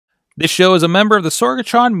This show is a member of the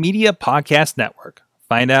Sorgatron Media Podcast Network.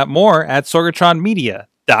 Find out more at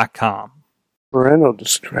sorgatronmedia.com. Parental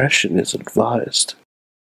discretion is advised.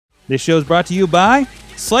 This show is brought to you by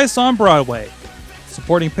Slice on Broadway,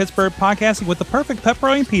 supporting Pittsburgh podcasting with the perfect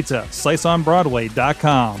pepperoni pizza.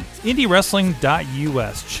 SliceOnBroadway.com.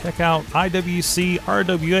 IndieWrestling.us. Check out IWC,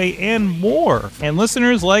 RWA, and more. And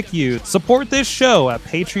listeners like you, support this show at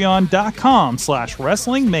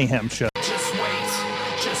Patreon.com/Wrestling Mayhem Show.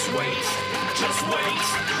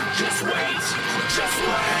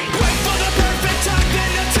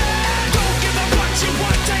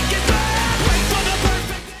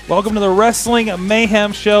 Welcome to the Wrestling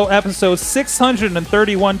Mayhem Show, episode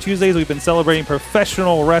 631. Tuesdays, we've been celebrating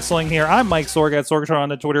professional wrestling here. I'm Mike Sorg at Sorgatron on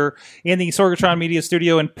the Twitter in the Sorgatron Media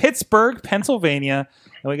Studio in Pittsburgh, Pennsylvania.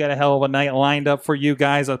 And we got a hell of a night lined up for you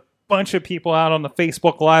guys. A bunch of people out on the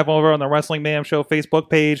Facebook Live over on the Wrestling Mayhem Show Facebook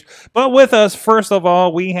page. But with us, first of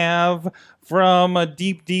all, we have from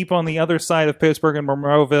deep on the other side of Pittsburgh in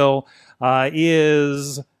Monroeville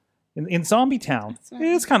is... In Zombie Town. It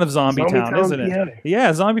is kind of Zombie Town, isn't it?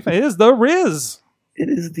 Yeah, Zombie Town. It is the Riz. It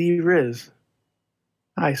is the Riz.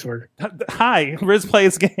 Hi, Sorg. Hi, Riz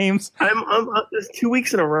Plays Games. I'm it's 2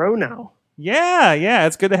 weeks in a row now. Yeah,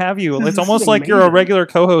 it's good to have you. This it's is almost like amazing. you're a regular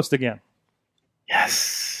co-host again.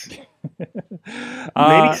 Yes.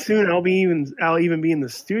 Maybe soon I'll even be in the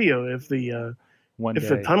studio if the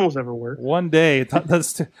tunnels ever work. One day.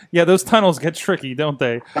 Those tunnels get tricky, don't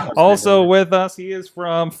they? Also with us, he is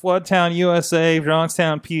from Floodtown, USA,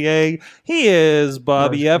 Johnstown, PA. He is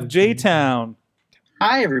Bobby F. J-Town.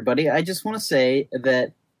 Hi, everybody. I just want to say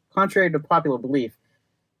that, contrary to popular belief,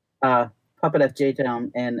 Puppet F.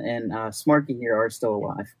 J-Town and Smarky here are still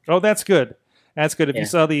alive. Oh, that's good. That's good. If you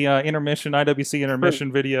saw the IWC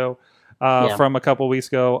intermission video from a couple weeks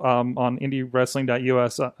ago on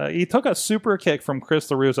IndieWrestling.us, he took a super kick from Chris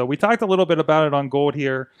LaRusso. We talked a little bit about it on Gold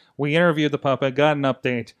here. We interviewed the puppet, got an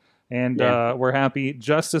update, and we're happy.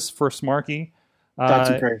 Justice for Smarky.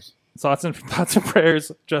 Thoughts and prayers. Thoughts and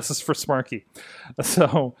prayers. Justice for Smarky.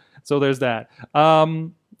 So there's that.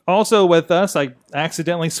 Also with us, I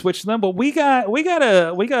accidentally switched them, but we got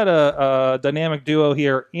a dynamic duo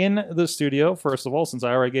here in the studio. First of all, since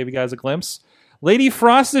I already gave you guys a glimpse, Lady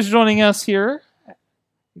Frost is joining us here.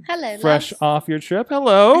 Hello, fresh off your trip.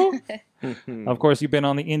 Hello. Of course, you've been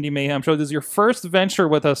on the Indie Mayhem Show. This is your first venture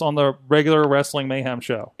with us on the regular Wrestling Mayhem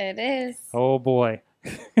Show. It is. Oh boy.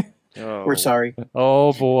 We're sorry.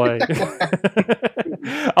 Oh boy.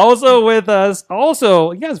 Also with us,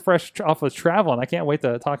 you guys fresh off of traveling. I can't wait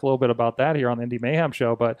to talk a little bit about that here on the Indie Mayhem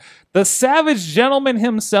Show. But the Savage Gentleman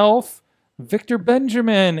himself, Victor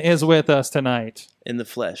Benjamin, is with us tonight. In the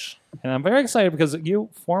flesh. And I'm very excited because you,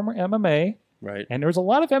 former MMA. Right. And there's a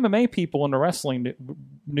lot of MMA people in the wrestling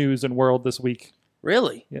news and world this week.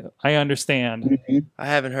 Really? Yeah, I understand. I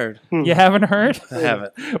haven't heard. You haven't heard? I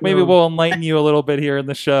haven't. Maybe we'll enlighten you a little bit here in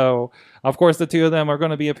the show. Of course, the two of them are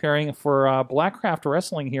going to be appearing for Blackcraft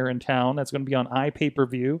Wrestling here in town. That's going to be on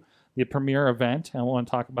iPay-Per-View, the premier event. And I want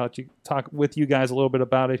to talk with you guys a little bit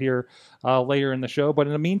about it here later in the show. But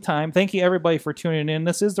in the meantime, thank you everybody for tuning in.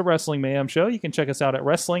 This is the Wrestling Mayhem Show. You can check us out at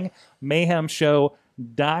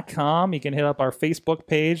WrestlingMayhemShow.com. You can hit up our Facebook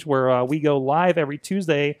page where we go live every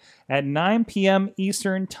Tuesday at 9 p.m.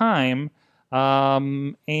 Eastern Time.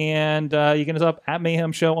 And you can hit us up at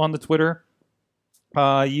Mayhem Show on the Twitter.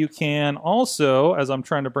 You can also, as I'm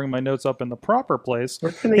trying to bring my notes up in the proper place,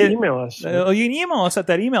 where can they email us? You can email us at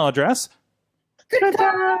that email address. Good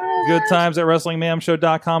times. Good times at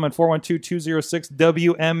WrestlingMayhemShow.com and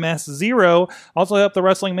 412-206-WMS0. Also hit up the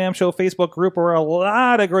Wrestling Mayhem Show Facebook group where a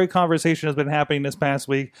lot of great conversation has been happening this past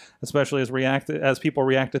week, especially as people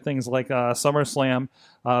react to things like SummerSlam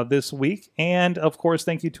this week. And, of course,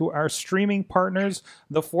 thank you to our streaming partners,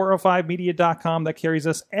 the 405media.com that carries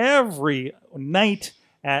us every night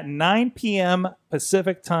at 9 p.m.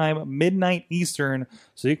 Pacific Time, midnight Eastern,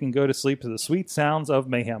 so you can go to sleep to the sweet sounds of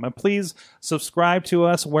mayhem. And please subscribe to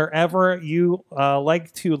us wherever you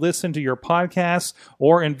like to listen to your podcasts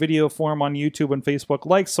or in video form on YouTube and Facebook.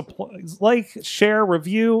 Like, share,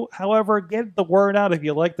 review, however, get the word out if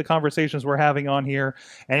you like the conversations we're having on here.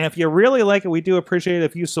 And if you really like it, we do appreciate it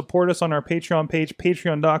if you support us on our Patreon page,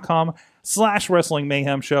 patreon.com/Wrestling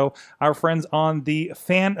Mayhem Show. Our friends on the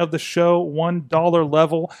fan of the show $1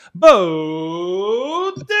 level, Bo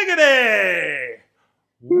Diggity!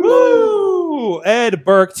 Woo! Ed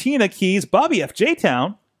Burke, Tina Keys, Bobby F.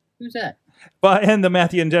 J-Town. Who's that? And the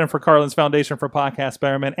Matthew and Jennifer Carlin's Foundation for Podcast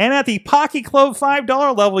Betterment. And at the Pocky Club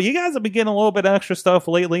 $5 level, you guys have been getting a little bit of extra stuff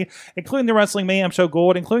lately, including the Wrestling Mayhem Show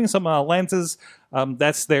Gold, including some lenses.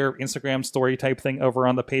 That's their Instagram story type thing over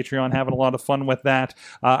on the Patreon. Having a lot of fun with that.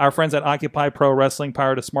 Our friends at Occupy Pro Wrestling,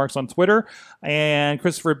 Power to Smarks on Twitter, and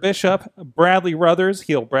Christopher Bishop, Bradley Ruthers,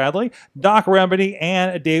 Heel Bradley, Doc Remedy,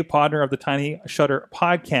 and Dave Podner of the Tiny Shutter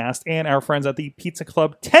Podcast. And our friends at the Pizza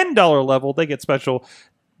Club $10 level, they get special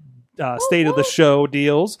state of the show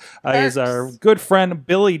deals. Is our good friend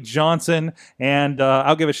Billy Johnson, and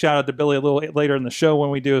I'll give a shout out to Billy a little later in the show when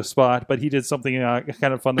we do a spot, but he did something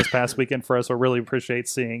kind of fun this past weekend for us, so really appreciate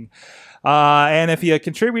seeing. And if you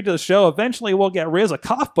contribute to the show, eventually we'll get Riz a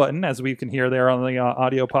cough button, as we can hear there on the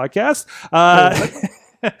audio podcast.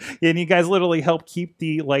 And you guys literally help keep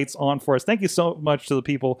the lights on for us. Thank you so much to the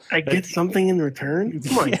people. I get something in return?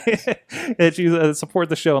 Come on. That you support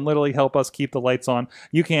the show and literally help us keep the lights on.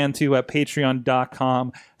 You can too at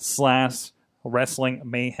patreon.com/Wrestling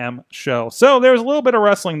Mayhem Show. So there's a little bit of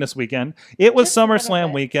wrestling this weekend. It was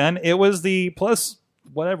SummerSlam weekend. It was the plus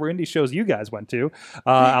whatever indie shows you guys went to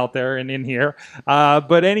out there and in here.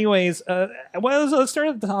 But anyways, let's start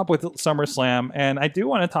at the top with SummerSlam. And I do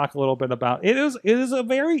want to talk a little bit about it. It is a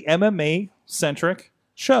very MMA-centric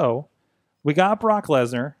show. We got Brock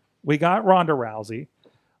Lesnar. We got Ronda Rousey.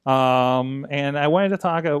 And I wanted to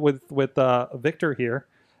talk with Victor here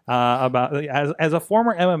about, as a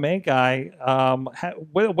former MMA guy,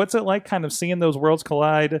 what's it like kind of seeing those worlds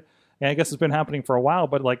collide? And I guess it's been happening for a while,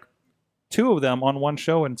 but like, two of them on one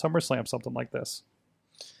show in SummerSlam, something like this.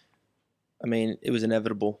 I mean, it was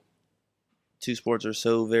inevitable. Two sports are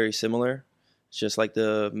so very similar. It's just like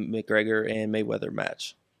the McGregor and Mayweather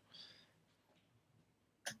match.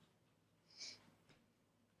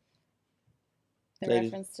 The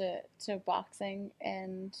reference to boxing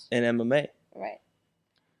and MMA. Right.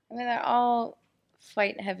 I mean, they're all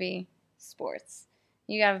fight-heavy sports.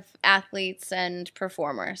 You have athletes and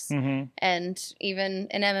performers. Mm-hmm. And even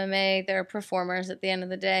in MMA, they're performers at the end of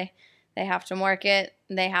the day. They have to market.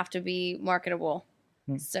 They have to be marketable.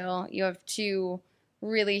 Mm-hmm. So you have two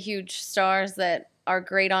really huge stars that are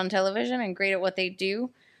great on television and great at what they do.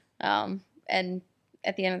 And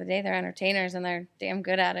at the end of the day, they're entertainers and they're damn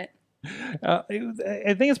good at it. I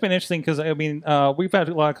think it's been interesting because, I mean, we've had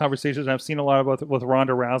a lot of conversations. And I've seen a lot about with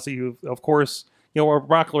Ronda Rousey, who, of course, where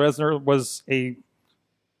Brock Lesnar was a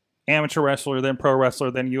amateur wrestler, then pro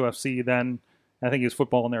wrestler, then UFC, then I think he was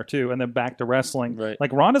football in there too, and then back to wrestling. Right.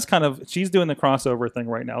 Like Ronda's she's doing the crossover thing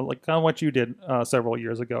right now, like kind of what you did several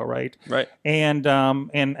years ago, right? Right. And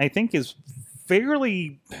I think is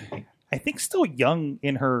fairly, still young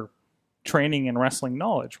in her training and wrestling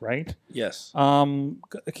knowledge, right? Yes. Can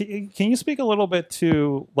you speak a little bit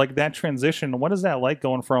to like that transition? What is that like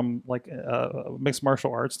going from like mixed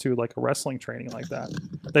martial arts to like a wrestling training like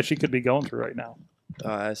that she could be going through right now?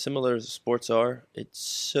 Similar as sports are, it's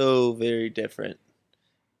so very different.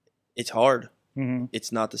 It's hard. Mm-hmm.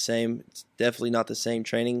 It's not the same. It's definitely not the same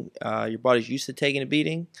training. Your body's used to taking a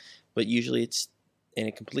beating, but usually it's in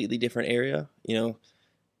a completely different area. You know,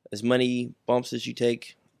 as many bumps as you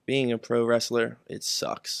take being a pro wrestler, it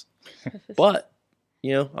sucks. But,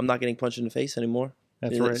 you know, I'm not getting punched in the face anymore.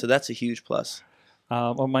 That's right. So that's a huge plus.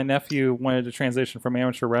 Well, my nephew wanted to transition from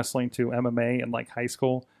amateur wrestling to MMA in like high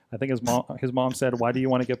school. I think his mom said, "Why do you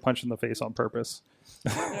want to get punched in the face on purpose?"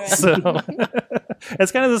 So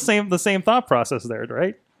it's kind of the same thought process there,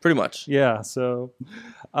 right? Pretty much. Yeah. So,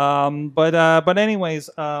 but anyways,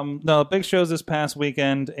 no big shows this past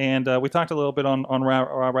weekend, and we talked a little bit on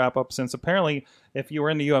wrap up. Since apparently, if you were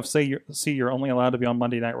in the UFC, you're only allowed to be on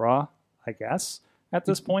Monday Night Raw. I guess at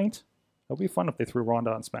this point, it'll be fun if they threw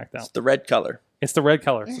Ronda on SmackDown. It's the red color. It's the red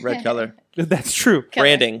color. It's the red color. That's true.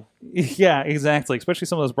 Branding. Yeah, exactly. Especially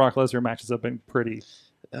some of those Brock Lesnar matches have been pretty.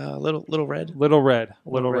 Little red. Little red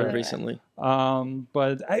recently.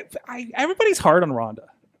 But everybody's hard on Ronda.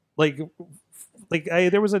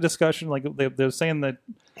 There was a discussion. Like they're saying that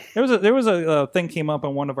there was a thing came up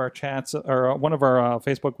in one of our chats or one of our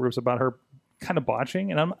Facebook groups about her kind of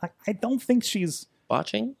botching, and I don't think she's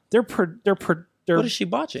botching. What is she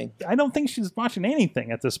botching? I don't think she's botching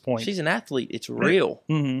anything at this point. She's an athlete. It's real.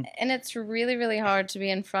 Mm-hmm. And it's really, really hard to be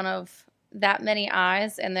in front of that many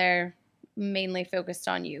eyes, and they're mainly focused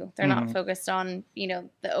on you. They're not focused on,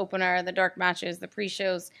 the opener, the dark matches, the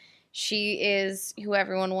pre-shows. She is who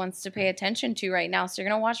everyone wants to pay attention to right now, so you're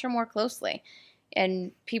going to watch her more closely.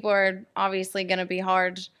 And people are obviously going to be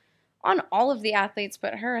hard on all of the athletes,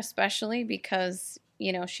 but her especially because,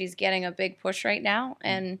 she's getting a big push right now,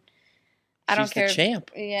 and I don't care. She's the champ.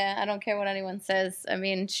 I don't care what anyone says. I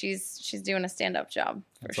mean, she's doing a stand-up job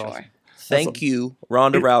for That's sure. Awesome. Thank you,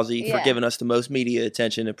 Ronda Rousey, for giving us the most media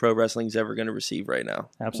attention that pro wrestling's ever going to receive right now.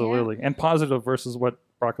 Absolutely. And positive versus what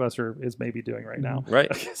Brock Lesnar is maybe doing right now.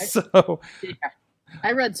 Right. So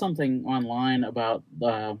I read something online about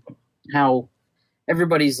how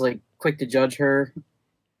everybody's like quick to judge her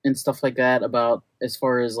and stuff like that about as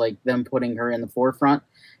far as like them putting her in the forefront.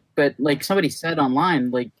 But like somebody said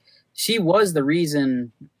online, like she was the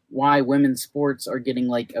reason why women's sports are getting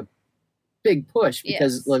like a big push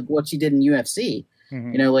because like what she did in UFC.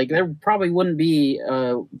 You know, like there probably wouldn't be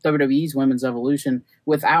WWE's Women's Evolution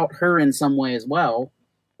without her in some way as well,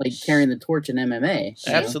 like carrying the torch in MMA.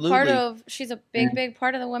 Absolutely. She's a big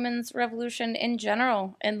part of the women's revolution in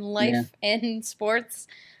general, in life, in sports.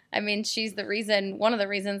 I mean, she's one of the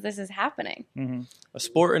reasons this is happening. A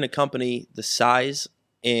sport and a company the size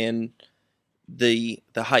and the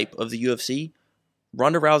hype of the UFC,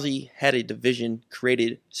 Ronda Rousey had a division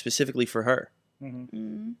created specifically for her.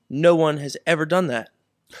 No one has ever done that.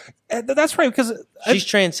 That's right, because she's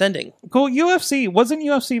transcending. Cool. Wasn't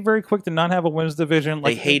UFC very quick to not have a women's division?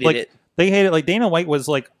 Like, they hated it. They hated it. Like Dana White was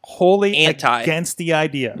like wholly against the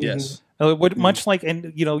idea. Yes. Much like,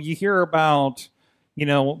 and you hear about,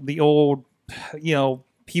 the old,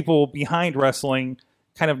 people behind wrestling.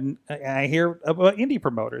 I hear about indie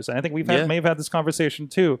promoters, and I think may have had this conversation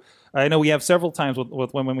too. I know we have several times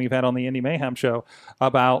with women we've had on the Indie Mayhem show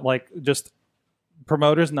about like just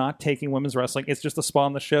promoters not taking women's wrestling. It's just a spot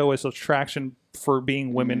on the show. It's attraction for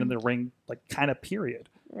being women in the ring, like kind of period.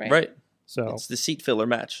 Right. So it's the seat filler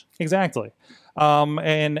match. Exactly.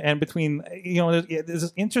 And between, there's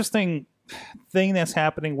this interesting thing that's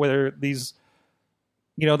happening where these,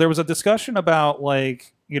 there was a discussion about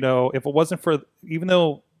like, if it wasn't for, even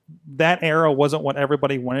though that era wasn't what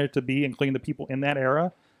everybody wanted it to be, including the people in that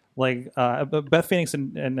era, like Beth Phoenix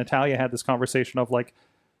and Natalya had this conversation of like,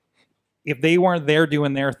 if they weren't there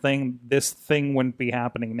doing their thing, this thing wouldn't be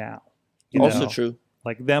happening now. Also true.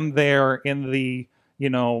 Like them there in the,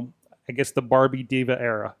 I guess the Barbie Diva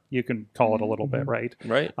era, you can call it a little bit, right?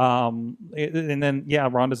 Right. And then,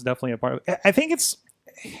 Ronda's definitely a part of it. I think it's,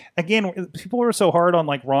 again, people were so hard on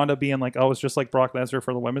like Ronda being like, oh, it's just like Brock Lesnar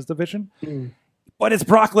for the women's division. But it's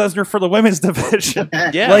Brock Lesnar for the women's division.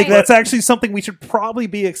 Like that's actually something we should probably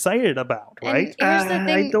be excited about, right?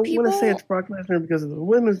 I don't want to say it's Brock Lesnar because of the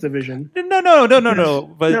women's division.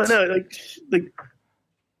 No. But like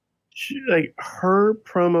her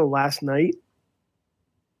promo last night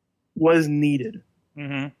was needed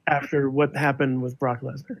after what happened with Brock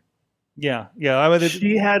Lesnar. Yeah.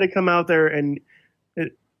 She had to come out there and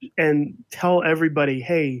tell everybody,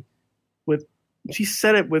 hey, she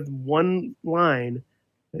said it with one line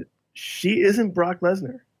that she isn't Brock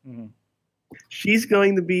Lesnar. She's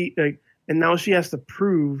going to be like, and now she has to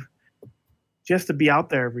prove, she has to be out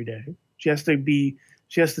there every day. She has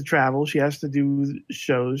to travel. She has to do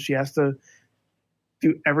shows. She has to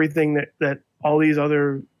do everything that all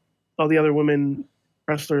the other women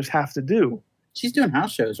wrestlers have to do. She's doing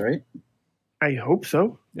house shows, right? I hope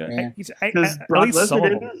so. Because Brock Lesnar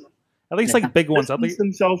didn't. At least like big ones. Brock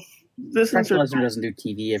Lesnar doesn't do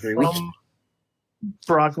TV every week.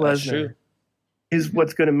 Brock Lesnar is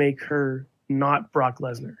what's going to make her not Brock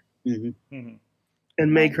Lesnar, and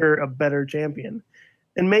make her a better champion,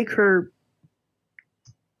 and make her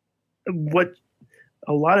what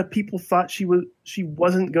a lot of people thought she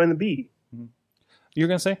wasn't going to be. You're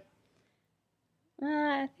going to say?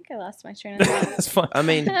 I think I lost my train of thought. That's fine. I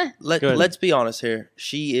mean, let's be honest here.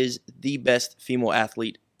 She is the best female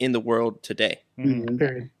athlete in the world today.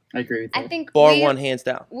 I agree with that. I think bar one, hands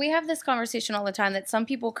down. We have this conversation all the time that some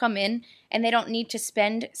people come in and they don't need to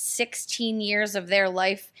spend 16 years of their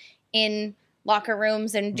life in locker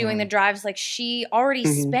rooms and doing the drives. Like she already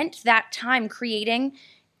spent that time creating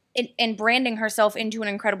and branding herself into an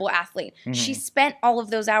incredible athlete. She spent all of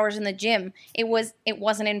those hours in the gym. It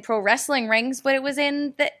wasn't in pro wrestling rings, but it was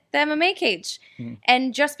in the MMA cage.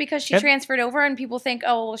 And just because she transferred over and people think,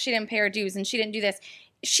 oh, well, she didn't pay her dues and she didn't do this.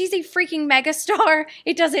 She's a freaking megastar.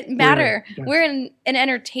 It doesn't matter. We're in an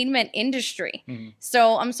entertainment industry.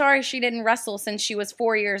 So I'm sorry she didn't wrestle since she was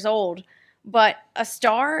 4 years old. But a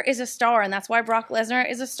star is a star, and that's why Brock Lesnar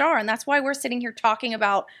is a star, and that's why we're sitting here talking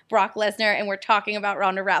about Brock Lesnar and we're talking about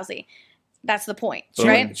Ronda Rousey. That's the point,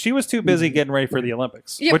 right? She was too busy getting ready for the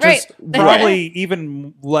Olympics, which is probably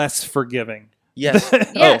even less forgiving. Yes,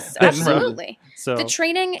 yes, absolutely. So the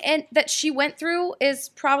training that she went through is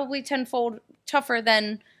probably tenfold tougher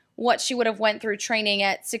than what she would have went through training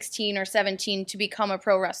at 16 or 17 to become a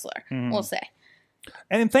pro wrestler. We'll say.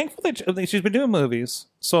 And thankful that she's been doing movies,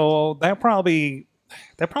 so that probably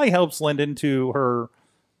helps lend into her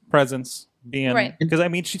presence being because I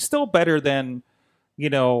mean she's still better than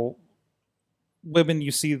women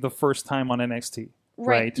you see the first time on NXT.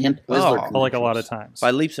 Right. And like a lot of times. By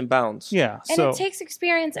leaps and bounds. Yeah. And so it takes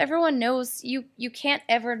experience. Everyone knows you can't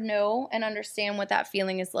ever know and understand what that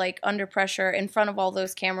feeling is like under pressure in front of all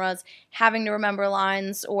those cameras, having to remember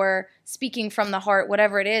lines or speaking from the heart,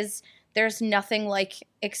 whatever it is. There's nothing like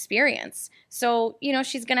experience. So,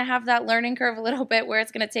 she's going to have that learning curve a little bit where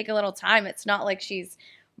it's going to take a little time. It's not like she's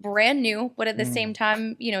brand new, but at the same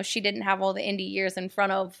time, she didn't have all the indie years in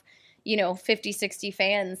front of, 50, 60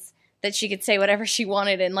 fans that she could say whatever she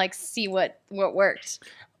wanted and see what worked.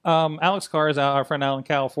 Alex Carr is our friend out in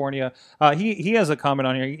California. He has a comment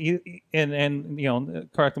on here, and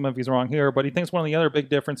correct him if he's wrong here, but he thinks one of the other big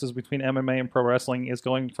differences between MMA and pro wrestling is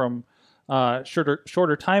going from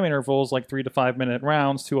shorter time intervals, like 3 to 5 minute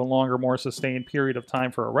rounds, to a longer, more sustained period of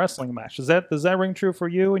time for a wrestling match. Does that ring true for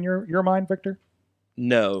you in your mind, Victor?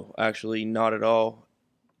 No, actually, not at all.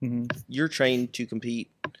 Mm-hmm. You're trained to compete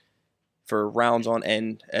for rounds on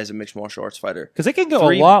end as a mixed martial arts fighter. Because it can go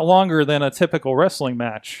a lot longer than a typical wrestling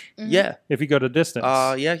match. Mm-hmm. Yeah. If you go to distance.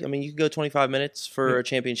 Yeah, I mean, you can go 25 minutes for a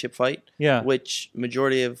championship fight. Yeah. Which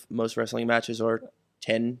majority of most wrestling matches are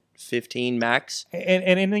 10, 15 max.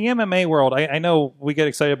 And in the MMA world, I know we get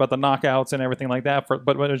excited about the knockouts and everything like that,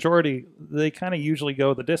 but majority, they kind of usually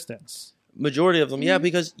go the distance. Majority of them, yeah,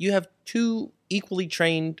 because you have two equally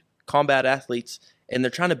trained combat athletes, and they're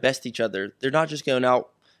trying to best each other. They're not just going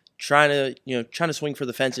out trying to swing for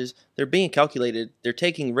the fences. They're being calculated. They're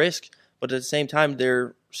taking risks, but at the same time,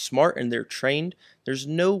 they're smart and they're trained. There's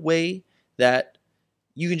no way that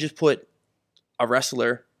you can just put a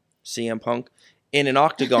wrestler, CM Punk, in an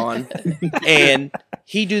octagon and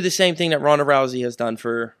he do the same thing that Ronda Rousey has done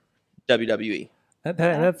for WWE.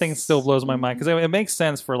 That thing still blows my mind, because it makes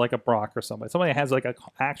sense for like a Brock or somebody that has like an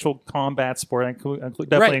actual combat sport,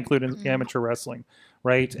 definitely including amateur wrestling,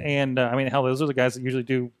 right? And I mean, hell, those are the guys that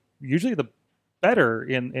usually the better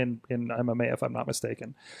in MMA, if I'm not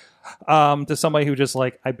mistaken. To somebody who just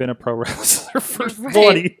I've been a pro wrestler for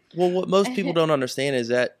 40. Well, what most people don't understand is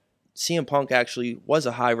that CM Punk actually was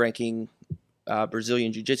a high-ranking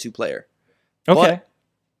Brazilian Jiu-Jitsu player. Okay. But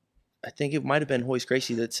I think it might have been Royce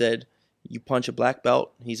Gracie that said, you punch a black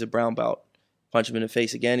belt, he's a brown belt. Punch him in the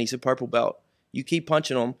face again, he's a purple belt. You keep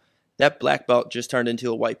punching him, that black belt just turned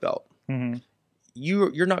into a white belt. Mm-hmm.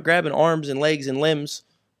 You're not grabbing arms and legs and limbs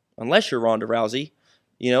unless you're Ronda Rousey,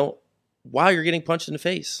 while you're getting punched in the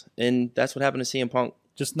face. And that's what happened to CM Punk.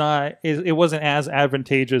 It wasn't as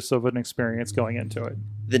advantageous of an experience going into it.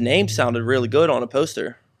 The name sounded really good on a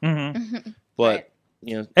poster. Mm-hmm. But,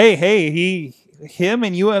 him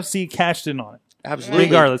and UFC cashed in on it. Absolutely.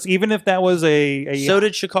 Regardless, even if that was So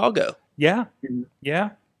did Chicago. Yeah. In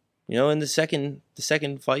the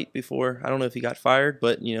second fight before, I don't know if he got fired,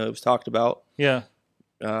 but it was talked about. Yeah.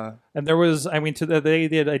 And there was, they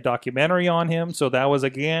did a documentary on him, so that was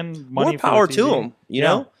again money. More power to him. You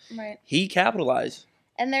know, right? He capitalized.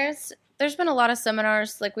 And there's been a lot of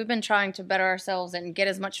seminars. We've been trying to better ourselves and get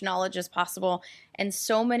as much knowledge as possible, and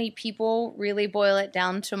so many people really boil it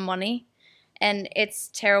down to money, and it's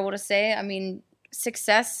terrible to say. I mean,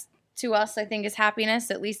 success to us, I think, is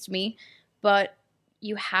happiness, at least me, but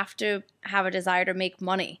you have to have a desire to make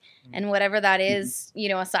money. And whatever that is,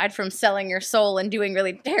 aside from selling your soul and doing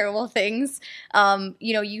really terrible things,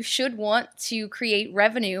 you should want to create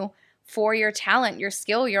revenue for your talent, your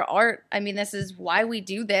skill, your art. I mean, this is why we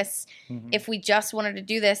do this. Mm-hmm. If we just wanted to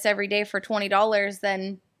do this every day for $20,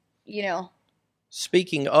 then,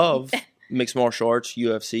 Speaking of mixed martial arts,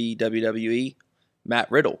 UFC, WWE,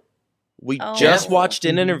 Matt Riddle. We just watched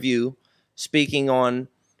an interview speaking on,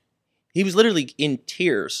 he was literally in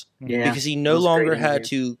tears because he no longer had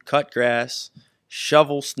to cut grass,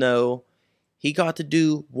 shovel snow. He got to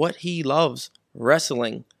do what he loves,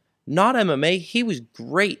 wrestling. Not MMA. He was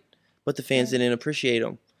great, but the fans didn't appreciate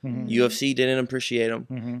him. Mm-hmm. UFC didn't appreciate him.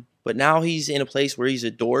 Mm-hmm. But now he's in a place where he's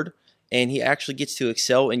adored, and he actually gets to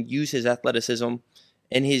excel and use his athleticism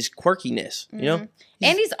and his quirkiness, And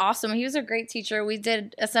he's awesome. He was a great teacher. We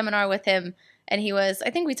did a seminar with him, and I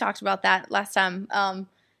think we talked about that last time.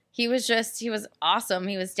 He was awesome.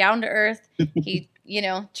 He was down to earth. He,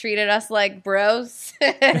 treated us like bros.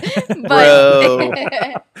 Bro.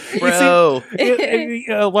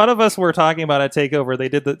 A lot of us were talking about at TakeOver. They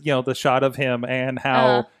did the shot of him and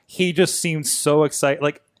how he just seemed so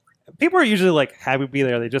excited. People are usually happy to be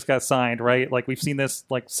there. They just got signed, right? We've seen this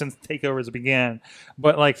since TakeOvers began,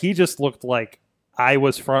 but he just looked like I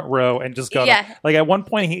was front row and just got at one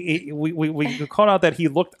point we called out that he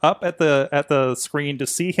looked up at the screen to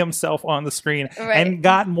see himself on the screen and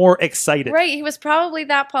got more excited. Right, he was probably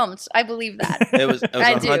that pumped. I believe that. It was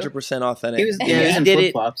 100% authentic. He was in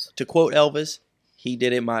flip-flops. To quote Elvis, he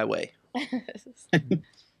did it my way.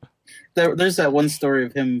 There's that one story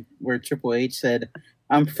of him where Triple H said,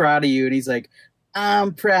 "I'm proud of you," and he's like,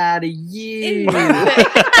 "I'm proud of you."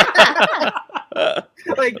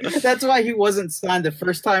 Like that's why he wasn't signed the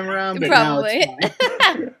first time around, but Probably. now it's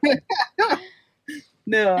fine.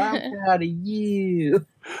 No, I'm proud of you.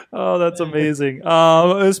 Oh, that's amazing.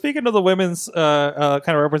 Speaking of the women's kind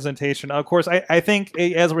of representation, of course, I think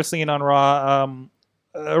as we're seeing on Raw,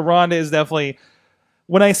 Ronda is definitely.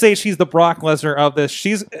 When I say she's the Brock Lesnar of this,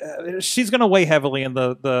 she's going to weigh heavily in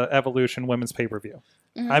the Evolution Women's pay-per-view.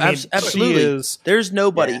 Mm-hmm. I mean, absolutely. she is. There's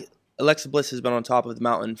nobody. Yeah. Alexa Bliss has been on top of the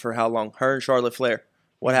mountain for how long? Her and Charlotte Flair.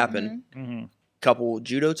 What happened? Mm-hmm. Couple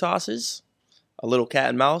judo tosses, a little cat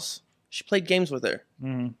and mouse. She played games with her.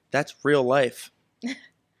 Mm-hmm. That's real life.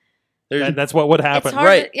 That's what would happen,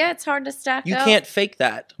 right? It's hard to stack. You can't fake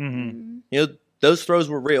that. Mm-hmm. You know, those throws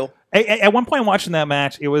were real. At one point watching that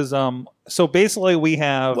match, it was so basically we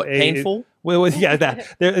have painful.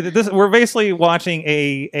 We're basically watching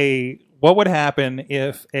a what would happen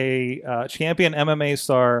if a champion MMA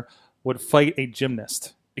star would fight a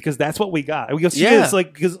gymnast, because that's what we got. Because she is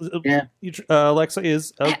like, because Alexa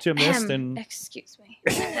is a gymnast and excuse me.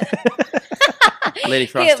 Lady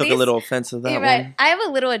Frost took a little offense of that one. Right. I have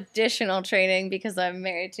a little additional training because I'm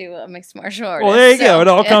married to a mixed martial artist. Well, there you go. It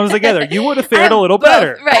all comes together. You would have fared a little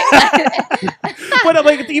better. Right. But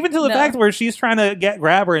like, even to the fact where she's trying to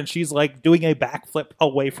grab her and she's like doing a backflip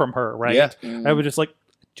away from her, right? Yeah. Mm-hmm. I was just like,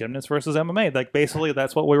 gymnast versus MMA. Like, basically,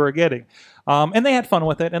 that's what we were getting. And they had fun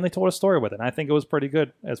with it, and they told a story with it. And I think it was pretty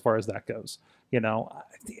good as far as that goes. You know,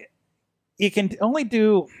 you can only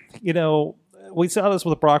do, you know, we saw this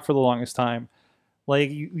with Brock for the longest time.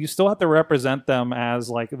 Like, you still have to represent them as,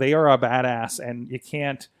 like, they are a badass, and you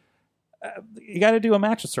can't, you got to do a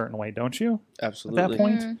match a certain way, don't you? Absolutely. At that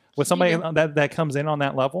point, with somebody that comes in on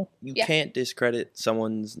that level, you can't discredit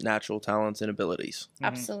someone's natural talents and abilities.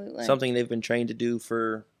 Absolutely. Something they've been trained to do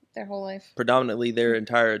for their whole life, predominantly their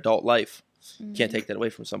entire adult life. Mm-hmm. Can't take that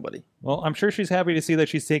away from somebody. Well, I'm sure she's happy to see that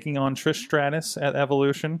she's taking on Trish Stratus at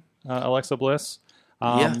Evolution, Alexa Bliss.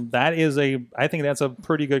 That is I think that's a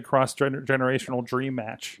pretty good cross-generational dream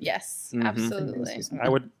match. Yes, absolutely. I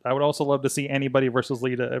would also love to see anybody versus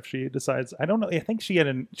Lita if she decides. I don't know. I think she had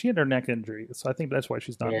her neck injury, so I think that's why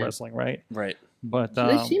she's not wrestling, right? Right. But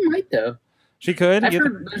she might though. She could. I've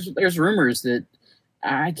heard there's rumors that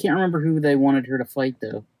I can't remember who they wanted her to fight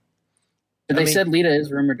though. But they said Lita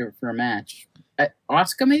is rumored for a match.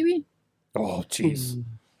 Asuka maybe? Oh jeez.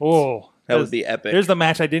 Oh, that would be epic. Here's the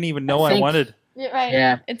match I didn't even know I wanted. Right.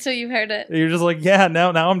 Yeah. Until you heard it. You're just like,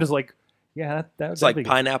 now I'm just like, yeah, it's like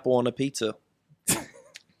pineapple on a pizza.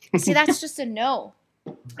 See, that's just a no.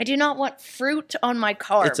 I do not want fruit on my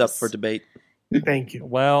carbs. It's up for debate. Thank you.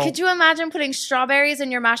 Well, could you imagine putting strawberries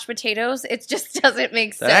in your mashed potatoes? It just doesn't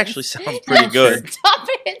make sense. That actually sounds pretty good. Stop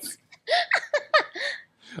it.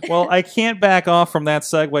 Well, I can't back off from that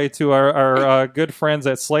segue to our good friends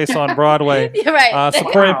at Slice on Broadway. You're right.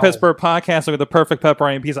 Supporting Pittsburgh podcasting with the perfect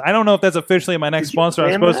pepperoni and pizza. I don't know if that's officially my next sponsor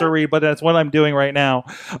I'm supposed to read, but that's what I'm doing right now.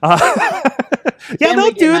 Yeah,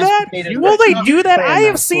 they'll do that. Will they do that? I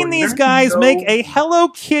have seen these guys make a Hello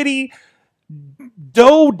Kitty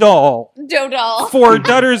dough doll for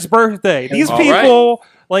Dutter's birthday. These people,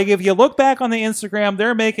 like, if you look back on the Instagram,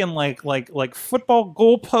 they're making like football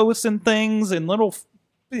goalposts and things and little.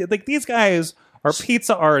 Like, these guys are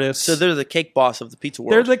pizza artists. So they're the cake boss of the pizza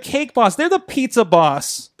world. They're the cake boss. They're the pizza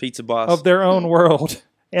boss. Pizza boss of their own world.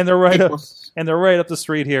 And they're right up the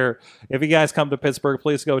street here. If you guys come to Pittsburgh,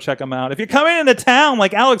 please go check them out. If you're coming into town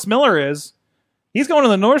like Alex Miller is, he's going to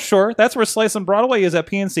the North Shore. That's where Slice on Broadway is at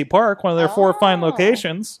PNC Park, one of their 4 fine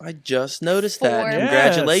locations. I just noticed that.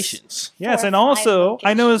 Congratulations. Yes, and also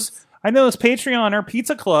I know his Patreoner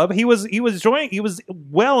Pizza Club. He was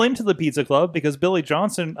well into the Pizza Club because Billy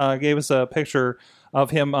Johnson gave us a picture of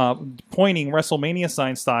him pointing WrestleMania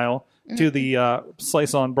sign style to the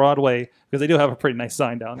Slice on Broadway, because they do have a pretty nice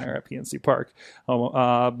sign down there at PNC Park.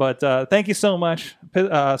 But thank you so much.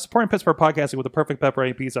 Supporting Pittsburgh podcasting with the perfect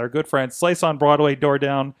pepperoni pizza. Our good friend Slice on Broadway, door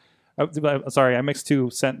down. Sorry, I mixed 2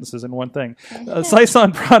 sentences in one thing.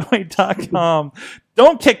 SliceOnBroadway.com.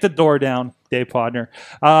 Don't kick the door down, Dave Podner.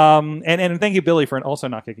 And thank you, Billy, for also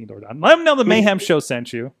not kicking the door down. Let them know the Mayhem Show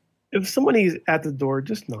sent you. If somebody's at the door,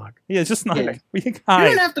 just knock. Yeah, just knock. Yeah. We can You hide.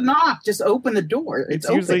 don't have to knock. Just open the door. It's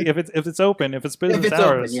usually open. if it's open, if it's business If it's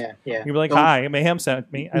hours. open, yeah. You'd be like, "Hi, Mayhem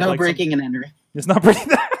sent me." No breaking and entering. It's not breaking.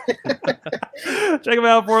 Check them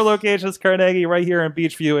out. 4 locations: Carnegie, right here in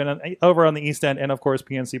Beachview, and over on the East End, and of course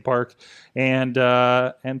PNC Park. And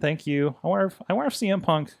thank you. I wonder if CM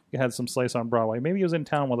Punk had some slice on Broadway. Maybe he was in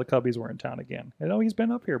town while the Cubbies were in town again. I know he's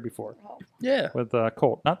been up here before. Yeah, with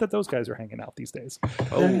Colt. Not that those guys are hanging out these days.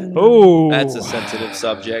 Oh, that's a sensitive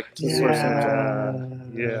subject.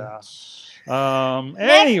 Yeah.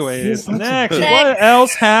 Anyways, next. What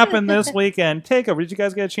else happened this weekend? Takeover. Did you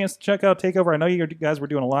guys get a chance to check out Takeover? I know you guys were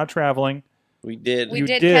doing a lot of traveling. We did. We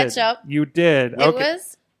did catch up. You did. It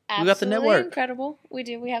was absolutely we got the network. Incredible. We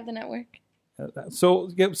do. We have the network. So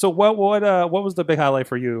what was the big highlight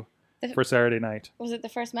for you for Saturday night? Was it the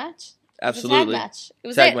first match? Absolutely. It was a tag match. It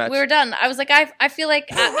was tag it. Match. We were done. I was like, I feel like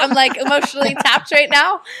I'm like emotionally tapped right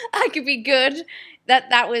now. I could be good.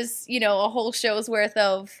 That was, a whole show's worth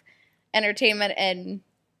of entertainment and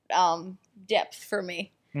depth for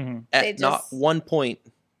me. Mm-hmm. At not one point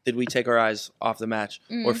did we take our eyes off the match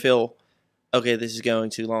or feel, okay, this is going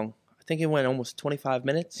too long. I think it went almost 25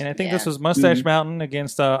 minutes. And I think this was Mustache Mountain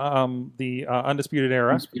against the Undisputed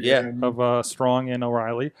Era of Strong and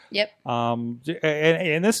O'Reilly. Yep.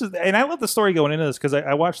 And this is, and I love the story going into this because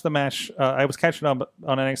I watched the match. I was catching up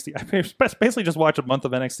on NXT. I basically just watch a month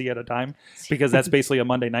of NXT at a time because that's basically a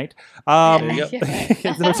Monday night,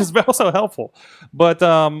 which is also helpful. But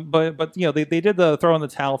they did the throw in the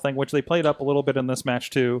towel thing, which they played up a little bit in this match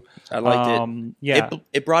too. I liked it. Yeah,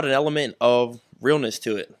 it brought an element of realness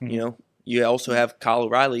to it. You also have Kyle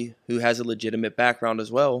O'Reilly, who has a legitimate background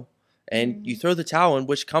as well, and you throw the towel in,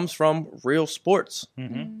 which comes from real sports.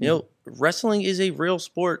 Wrestling is a real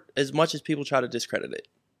sport as much as people try to discredit it.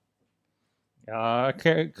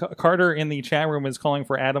 Carter in the chat room is calling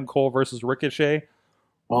for Adam Cole versus Ricochet.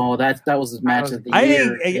 Oh, that was his match of the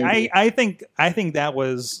year. I think that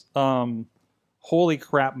was holy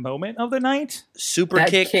crap moment of the night. Super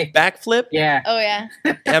kick, backflip. Yeah. Oh yeah.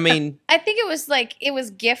 I mean, I think it was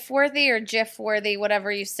GIF worthy or GIF worthy,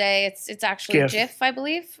 whatever you say. It's actually GIF, I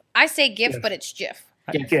believe. I say GIF, but it's GIF.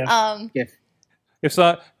 GIF. If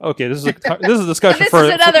so, okay, this is a discussion for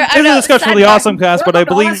this is a discussion for the Awesome Cast, but I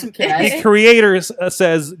believe the creator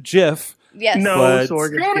says GIF. Yes. No,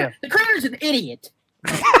 the creator's an idiot.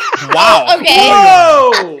 Wow. Okay.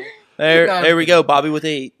 Whoa. There we go, Bobby with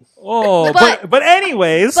 8. Oh, but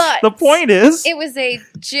anyways, the point is, it was a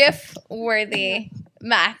GIF-worthy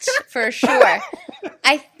match for sure.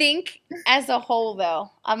 I think as a whole,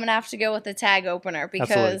 though, I'm gonna have to go with the tag opener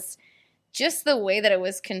because just the way that it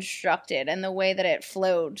was constructed and the way that it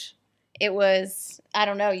flowed, it was, I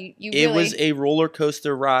don't know, it was a roller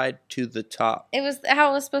coaster ride to the top. It was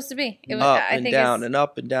how it was supposed to be. It was up and down and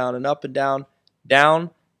up and down and up and down,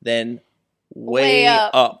 down, then way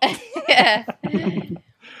up. Yeah.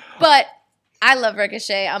 But I love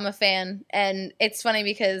Ricochet. I'm a fan. And it's funny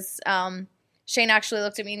because Shane actually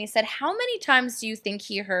looked at me and he said, how many times do you think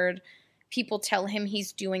he heard people tell him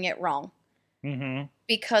he's doing it wrong? Mm-hmm.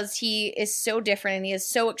 Because he is so different and he is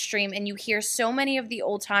so extreme. And you hear so many of the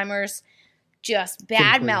old timers just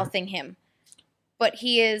bad-mouthing him. But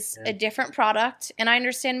he is a different product. And I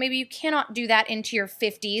understand maybe you cannot do that into your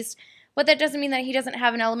 50s. But that doesn't mean that he doesn't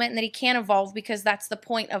have an element and that he can't evolve because that's the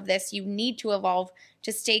point of this. You need to evolve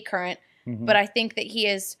to stay current. Mm-hmm. But I think that he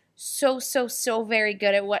is so very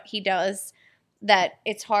good at what he does that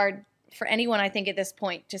it's hard for anyone, I think, at this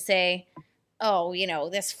point to say, oh,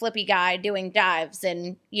 this flippy guy doing dives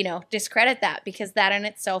and, discredit that because that in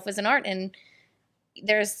itself is an art. And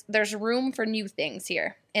there's room for new things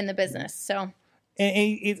here in the business. So... And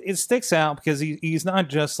it sticks out because he's not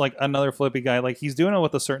just like another flippy guy. Like he's doing it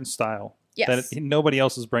with a certain style that nobody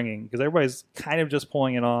else is bringing because everybody's kind of just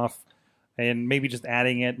pulling it off and maybe just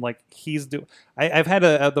adding it. Like he's doing. I've had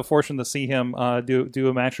the fortune to see him do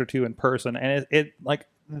a match or two in person, and it like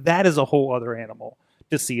that is a whole other animal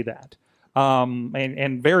to see that,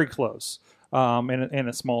 and very close, in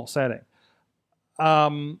a small setting.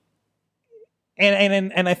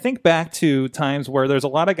 And I think back to times where there's a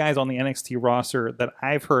lot of guys on the NXT roster that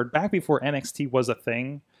I've heard back before NXT was a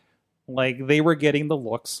thing. Like they were getting the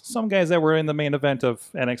looks. Some guys that were in the main event of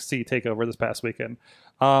NXT TakeOver this past weekend,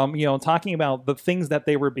 talking about the things that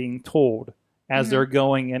they were being told as they're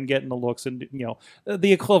going and getting the looks, and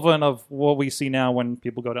the equivalent of what we see now when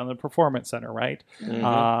people go down to the Performance Center, right?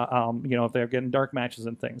 Mm-hmm. If they're getting dark matches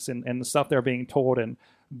and things, and the stuff they're being told, and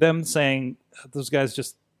them saying those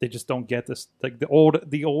guys they just don't get this. Like the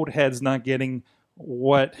old heads not getting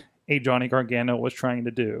what a Johnny Gargano was trying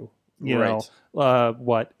to do, 8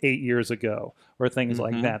 years ago, or things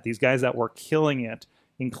like that. These guys that were killing it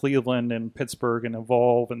in Cleveland and Pittsburgh and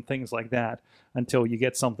Evolve and things like that, until you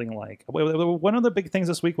get something like one of the big things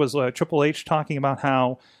this week was Triple H talking about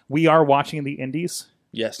how we are watching the indies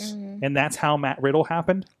Yes. And that's how Matt Riddle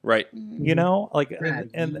happened. Right. You know, like,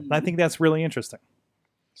 and I think that's really interesting.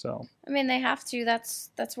 So, I mean, they have to. That's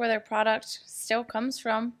where their product still comes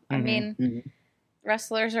from. I mean,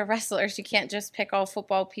 wrestlers are wrestlers. You can't just pick all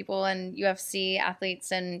football people and UFC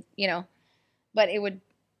athletes and, but it would,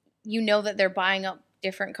 that they're buying up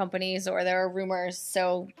different companies or there are rumors.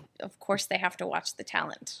 So, of course, they have to watch the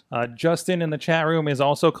talent. Justin in the chat room is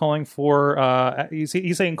also calling for,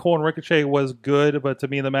 he's saying Cole and Ricochet was good, but to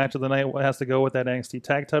me, the match of the night has to go with that NXT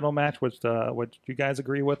tag title match, which you guys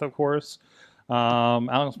agree with, of course.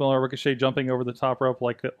 Alex Miller, Ricochet jumping over the top rope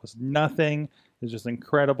like it was nothing is just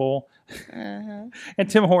incredible. And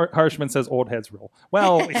Tim Harshman says old heads rule.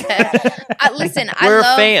 Well, listen, we're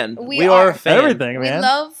a fan. We are a fan. Everything,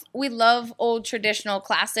 man. We love old traditional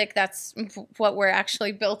classic. That's what we're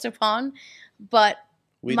actually built upon. But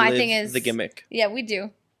my thing is the gimmick. Yeah, we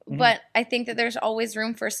do. But I think that there's always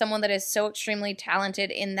room for someone that is so extremely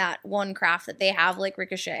talented in that one craft that they have, like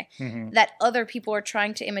Ricochet, that other people are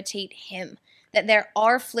trying to imitate him. That there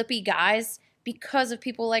are flippy guys because of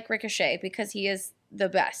people like Ricochet, because he is the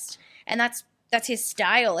best. And that's his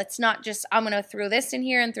style. It's not just, I'm going to throw this in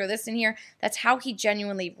here and throw this in here. That's how he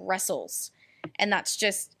genuinely wrestles. And that's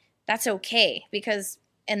okay, because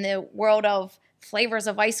in the world of flavors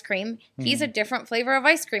of ice cream, he's a different flavor of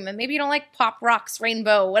ice cream. And maybe you don't like Pop Rocks,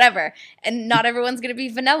 Rainbow, whatever. And not everyone's going to be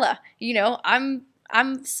vanilla. I'm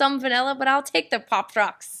some vanilla, but I'll take the Pop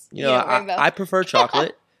Rocks. Rainbow. I prefer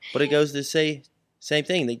chocolate. But it goes to say, same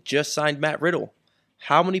thing. They just signed Matt Riddle.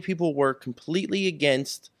 How many people were completely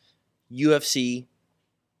against UFC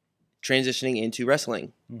transitioning into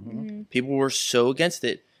wrestling? People were so against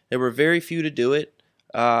it. There were very few to do it.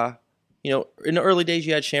 In the early days,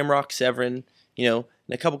 you had Shamrock, Severin, and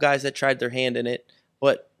a couple guys that tried their hand in it.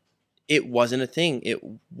 But it wasn't a thing. It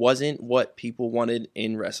wasn't what people wanted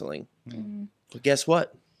in wrestling. But guess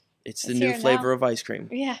what? It's the new flavor of ice cream.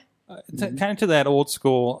 Yeah. Kind of to that old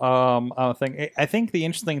school thing. I think the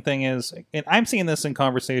interesting thing is, and I'm seeing this in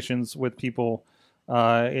conversations with people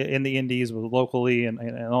in the indies, locally and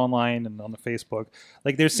online and on the Facebook.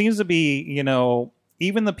 Like there seems to be,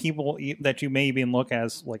 even the people that you may even look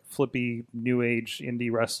as like flippy new age indie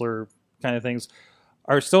wrestler kind of things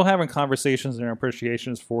are still having conversations and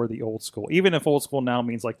appreciations for the old school, even if old school now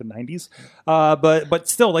means like the 90s. But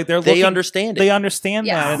still, like they understand it. They understand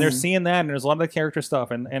that, and they're seeing that, and there's a lot of the character stuff,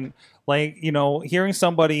 and like hearing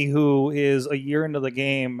somebody who is a year into the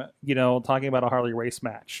game, talking about a Harley Race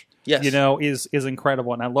match. Yes. Is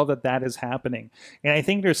incredible, and I love that is happening. And I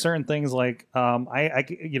think there's certain things like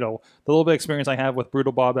the little bit of experience I have with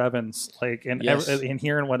Brutal Bob Evans, like and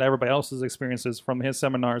hearing what everybody else's experiences from his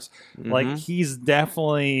seminars, like he's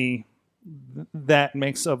definitely that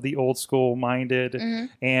mix of the old school minded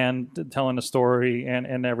and telling a story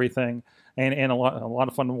and everything, and a lot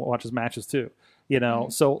of fun to watch his matches too.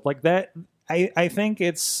 So like that, I think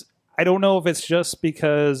it's. I don't know if it's just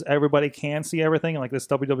because everybody can see everything, like this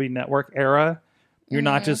WWE Network era. You're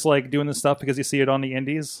not just like doing this stuff because you see it on the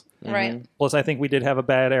indies. Right. Plus, I think we did have a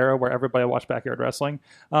bad era where everybody watched backyard wrestling.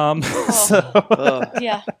 Yeah.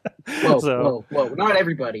 Whoa. Not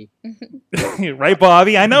everybody. Right,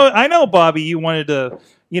 Bobby? I know, Bobby, you wanted to,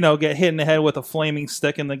 get hit in the head with a flaming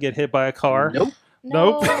stick and then get hit by a car. Nope.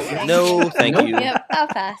 Nope. No, thank you. Yep, I'll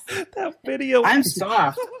pass. That video. I'm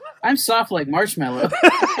soft. I'm soft like marshmallow.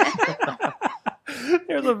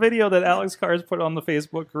 There's a video that Alex Cars put on the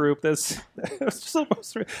Facebook group.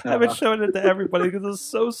 I've been showing it to everybody because it's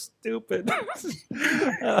so stupid.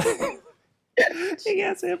 He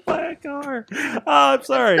gets hit by a car. Oh, I'm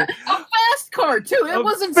sorry. A fast car too. It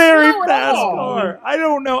wasn't very slow fast at all. car. I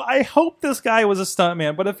don't know. I hope this guy was a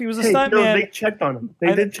stuntman, but if he was a stuntman, they checked on him.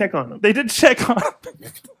 They did check on him. They did check on him.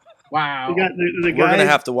 Wow. The We're gonna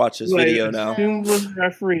have to watch this video now. Assumed was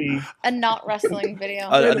referee. A not wrestling video.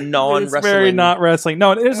 A non-wrestling. It's very not wrestling.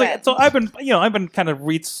 No, it's like so. I've been kind of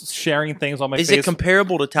sharing things on my. Is it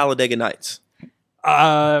comparable to Talladega Nights?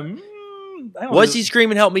 Was he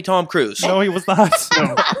screaming, "Help me, Tom Cruise"? No, he was not.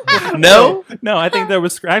 No? No, I think there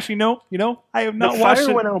was actually no. I have not watched it.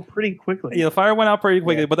 The fire went out pretty quickly. Yeah, the fire went out pretty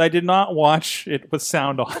quickly, but I did not watch it with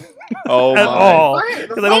sound on. Oh at my! all,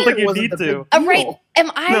 because I don't think you need to. Right? Am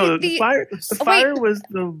I the fire? The fire was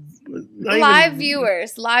the live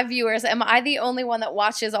viewers. Am I the only one that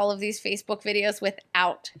watches all of these Facebook videos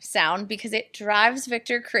without sound? Because it drives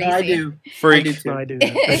Victor crazy. I do. Freak. I do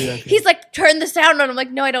that. He's like, turn the sound on. I'm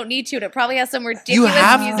like, no, I don't need to. And it probably has some ridiculous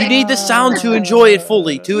music. You need the sound to enjoy it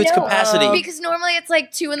fully to its capacity. Because normally it's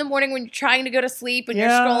like 2 a.m. when you're trying to go to sleep and you're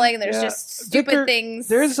scrolling and there's just stupid things.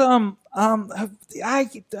 There's And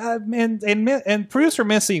producer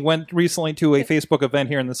Missy went recently to a Facebook event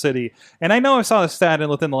here in the city, and I know I saw the stat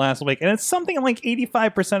within the last week, and it's something like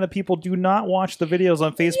 85% of people do not watch the videos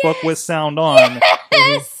on Facebook with sound on.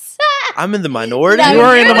 Yes. I'm in the minority. No, You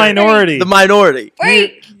are in you're the minority. The minority.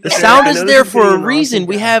 Wait. The Yeah, sound I is know there this is for a being an reason. awesome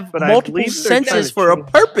We guy, have but I multiple believe they're trying senses to for a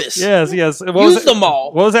change- purpose. Yes. What Use was them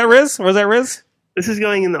all. What was that, Riz? What was that, Riz? This is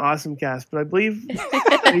going in the awesome cast, but I believe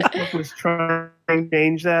Facebook was trying to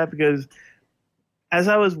change that because as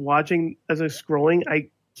I was scrolling, I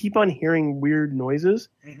keep on hearing weird noises,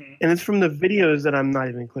 and it's from the videos that I'm not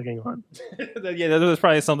even clicking on. Yeah, there's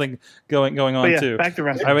probably something going on But yeah, too. back to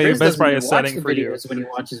wrestling. I mean, Chris that's doesn't probably a even setting watch for the you. videos when he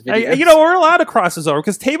watches videos. You know, we're allowed to cross this over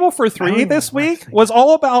because Table for I Three don't this know what week thing. was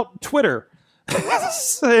all about Twitter and Oh,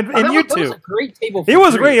 that was YouTube. a great table. It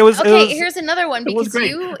was great. It was. Okay, it was, here's another one It was because great.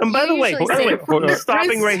 you. And by you the way, usually say- Hold on.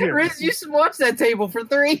 stopping right here. Riz, you should watch that table for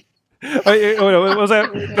 3. What was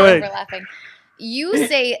that? We're Go ahead. overlapping. You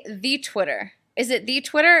say the Twitter. Is it the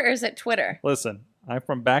Twitter or is it Twitter? Listen, I'm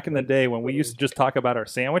from back in the day when we used to just talk about our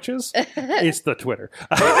sandwiches. It's the Twitter.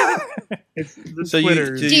 It's the So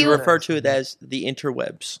Twitter. Do you you- refer to it as the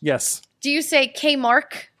interwebs? Yes. Do you say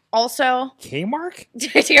Kmark also? Kmart?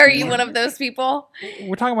 Are you one of those people?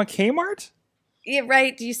 We're talking about Kmart? Yeah,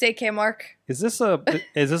 right. Do you say Kmark? Is this a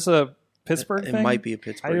Pittsburgh It thing? might be a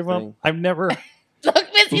Pittsburgh thing. I've never. Look,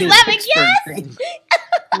 Missy's It's a laughing. Pittsburgh Yes,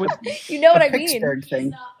 thing. you know what A I mean. Pittsburgh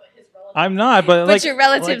thing. I'm not, but But like your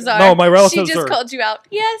relatives like- are. No, my relatives She just are. called you out.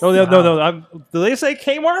 Yes. Oh no. Do they say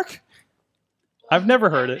Kmark? I've never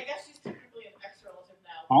heard it.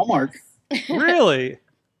 Hallmark. Really?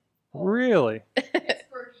 Really?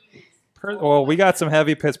 Well, we got some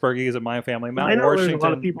heavy Pittsburghese in my family. Mount I know Washington. there's a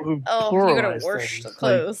lot of people who Oh, you're gonna pluralize wash things, the like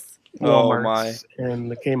clothes. Oh, Walmarts and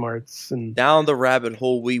the Kmarts and Down the rabbit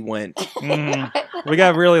hole we went. We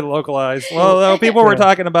got really localized. Well, people were Yeah.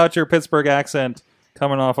 talking about your Pittsburgh accent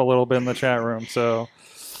coming off a little bit in the chat room. So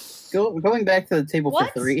Going back to the table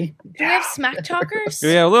What? for 3. Do we have smack talkers?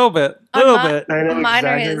 yeah, a little bit. I'm not- bit. I know Mine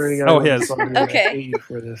are exactly his. where Oh, you're his. going. Okay. I hate you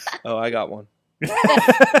for this. Oh, I got one.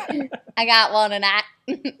 I got one and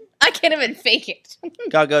I can't even fake it.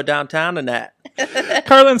 Gotta go downtown and that.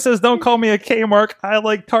 Carlin says, "Don't call me a Kmark. I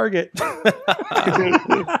like Target."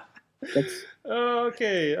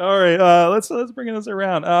 Okay, all right. Let's bring this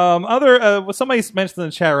around. Somebody mentioned in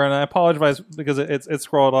the chat room, and I apologize because it's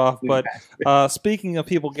scrolled off. But speaking of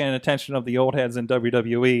people getting attention of the old heads in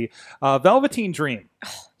WWE, Velveteen Dream.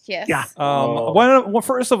 Yes. Yeah. Well,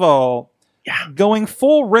 first of all, Yeah. going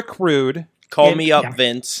full Rick Rude Call In- me up, yeah.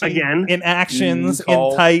 Vince. Again. in actions,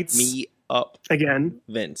 Call in tights. me up, Again.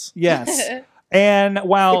 Vince. Yes. And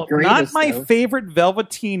while The not greatest, my though. favorite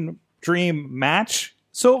Velveteen Dream match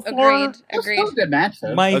so far, Agreed. That's Agreed. still a good match,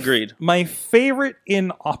 though. Agreed. My favorite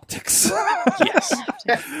in optics. Yes.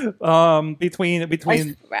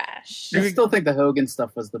 Between Rash. I still think the Hogan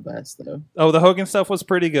stuff was the best, though. the Hogan stuff was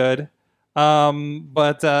pretty good.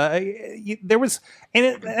 But there was,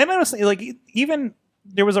 and honestly, like even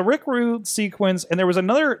there was a Rick Rude sequence, and there was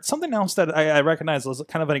something else that I recognized was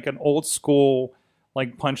kind of like an old school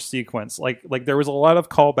like punch sequence. Like there was a lot of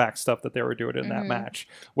callback stuff that they were doing in that match.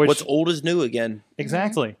 Which What's old is new again.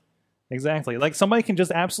 exactly. Like somebody can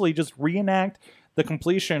just absolutely just reenact the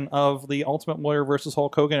completion of the Ultimate Warrior versus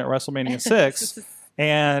Hulk Hogan at WrestleMania 6,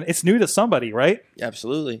 and it's new to somebody, right?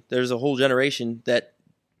 Absolutely. There's a whole generation that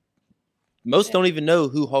most don't even know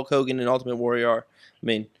who Hulk Hogan and Ultimate Warrior are. I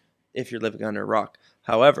mean, if you're living under a rock.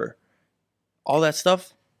 However, all that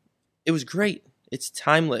stuff, it was great. It's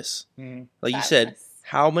timeless. Like you said, Fabulous.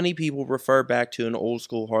 how many people refer back to an old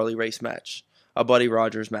school Harley race match, a Buddy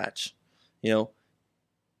Rogers match? Bob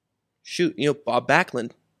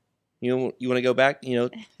Backlund. You want to go back, a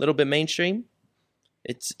little bit mainstream?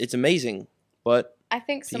 It's amazing. But I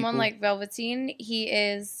think someone people- like Velveteen,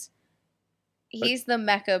 he's the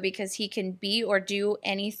mecca because he can be or do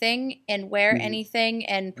anything and wear anything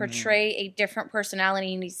and portray a different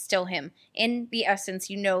personality, and he's still him. In the essence,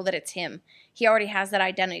 you know that it's him. He already has that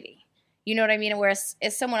identity. You know what I mean? Whereas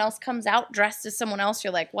if someone else comes out dressed as someone else,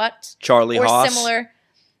 you're like, what? Charlie or Haas. similar.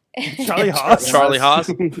 Charlie Haas. Charlie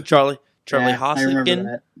Haas. Charlie Yeah, Haas I remember again.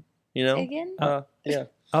 that. Again? Yeah.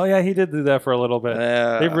 Oh yeah, he did do that for a little bit.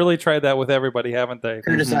 They've really tried that with everybody, haven't they?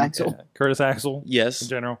 Curtis Axel. Yeah. Curtis Axel in Yes.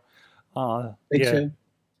 general. Big Yeah. Show.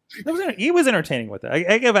 He was entertaining with it.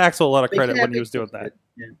 I give Axel a lot of Big credit Show, when he Big was doing Show. that.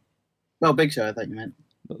 Yeah. Well, Big Show, I thought you meant.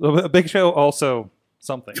 The Big Show also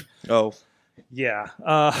something. Oh, Yeah.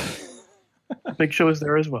 Big Show is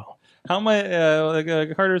there as well. How much?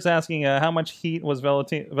 Carter's asking how much heat was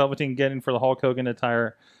Velveteen getting for the Hulk Hogan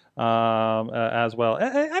attire? as well.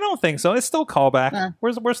 I don't think so. It's still callback.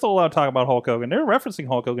 We're still allowed to talk about Hulk Hogan. They're referencing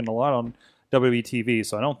Hulk Hogan a lot on WWE TV,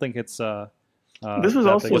 so I don't think it's. This was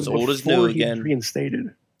also What's old is new before he again. was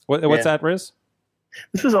reinstated. What's that, Riz?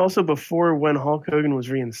 This was also before when Hulk Hogan was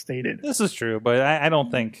reinstated. This is true, but I don't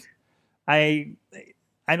think I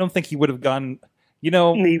don't think he would have gone. You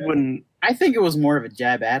know, He wouldn't. I think it was more of a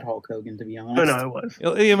jab at Hulk Hogan, to be honest. No, it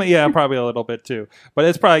was. yeah, probably a little bit too. But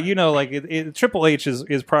it's probably like Triple H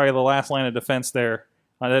is probably the last line of defense there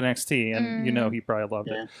on NXT, and he probably loved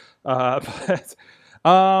it. But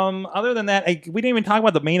other than that, we didn't even talk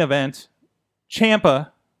about the main event.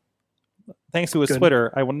 Ciampa, thanks to his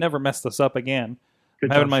Twitter, I will never mess this up again. I'm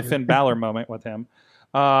having my Finn Balor moment with him.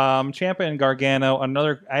 Ciampa and Gargano,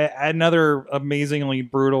 another amazingly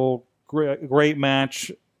brutal, great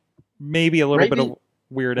match. Maybe a little bit of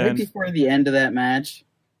weird end. Right before the end of that match,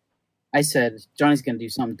 I said, Johnny's going to do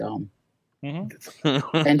something dumb.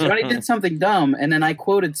 Mm-hmm. And Johnny did something dumb, and then I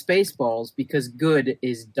quoted Spaceballs because good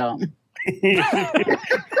is dumb.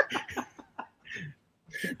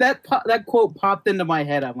 That quote popped into my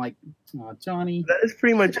head. I'm like, oh, Johnny. That is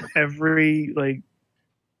pretty much every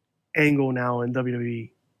angle now in WWE.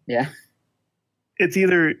 Yeah. It's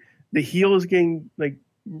either the heel is getting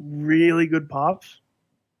really good pops,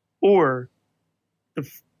 or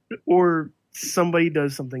somebody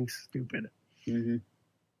does something stupid. Mm-hmm.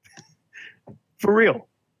 For real.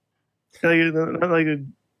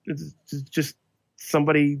 It's just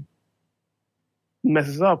somebody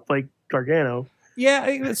messes up like Gargano.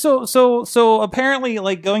 Yeah, so apparently,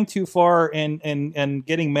 going too far and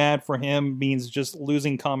getting mad for him means just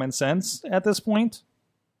losing common sense at this point.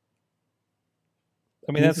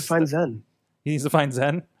 I mean, he needs to find Zen. He needs to find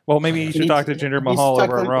Zen. Well, maybe he should talk to Jinder Mahal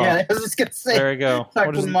over at Raw. Yeah, I was just gonna say. There you go.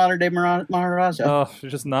 Talk to the modern day Maharaja. Oh,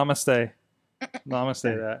 just namaste,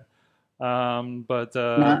 that. But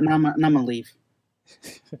now I'm gonna leave.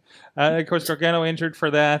 Of course, Gargano injured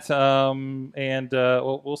for that, and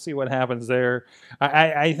we'll see what happens there.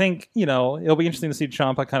 I think it'll be interesting to see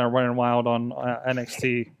Ciampa kind of running wild on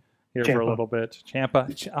NXT here for a little bit.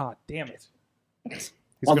 Ciampa, damn it!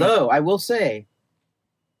 Although I will say,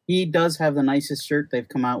 he does have the nicest shirt they've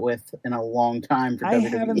come out with in a long time for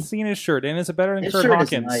WWE. I haven't seen his shirt, and is it better than His Kurt shirt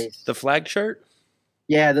Hawkins? is nice. The flag shirt?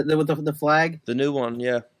 Yeah, with the flag. The new one,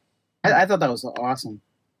 yeah. I thought that was awesome.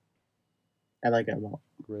 I like it a lot.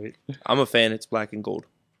 Great. I'm a fan. It's black and gold.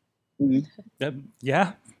 Mm-hmm.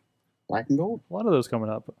 Yeah. Black and gold. A lot of those coming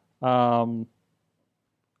up.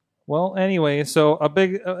 Well, anyway, so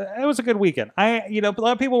it was a good weekend. A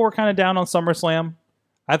lot of people were kind of down on SummerSlam.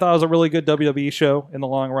 I thought it was a really good WWE show in the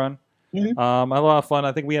long run. Mm-hmm. I had a lot of fun.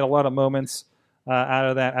 I think we had a lot of moments out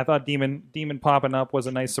of that. I thought Demon popping up was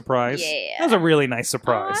a nice surprise. Yeah. That was a really nice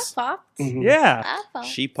surprise. I popped. Mm-hmm. Yeah. I popped.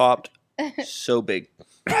 She popped so big.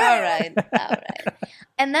 All right.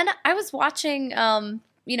 And then I was watching, I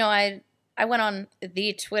went on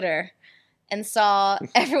the Twitter and saw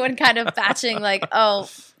everyone kind of batching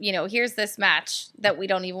here's this match that we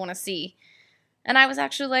don't even want to see. And I was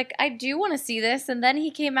actually like, I do want to see this. And then he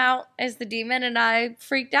came out as the Demon, and I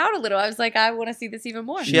freaked out a little. I was like, I want to see this even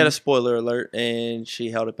more. She had a spoiler alert, and she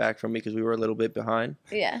held it back from me because we were a little bit behind.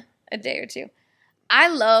 Yeah, a day or two. I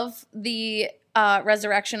love the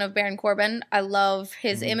resurrection of Baron Corbin. I love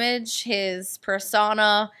his image, his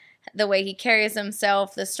persona, the way he carries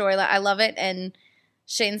himself, the storyline. I love it, and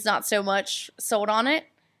Shane's not so much sold on it.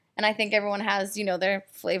 And I think everyone has, their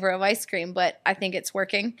flavor of ice cream, but I think it's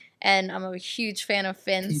working. And I'm a huge fan of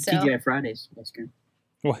Finn. So TGI Fridays ice cream.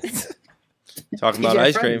 What? Talking about TGI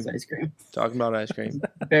ice Fridays cream. Ice cream. Talking about ice cream.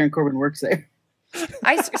 Baron Corbin works there.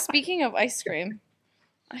 Speaking of ice cream,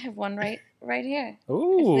 I have one right here.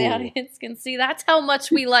 Ooh. If the audience can see, that's how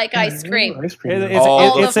much we like ice cream. Ice cream.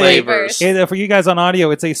 All the it's flavors. for you guys on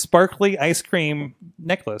audio, it's a sparkly ice cream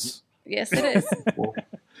necklace. Yes, it is.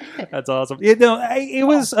 That's awesome.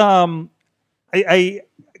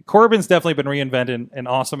 Corbin's definitely been reinvented and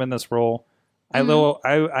awesome in this role.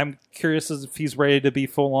 I'm curious if he's ready to be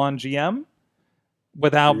full on GM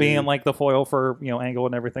without being like the foil for Angle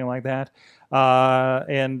and everything like that.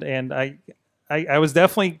 And I was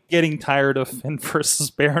definitely getting tired of Finn versus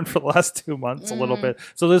Baron for the last 2 months a little bit.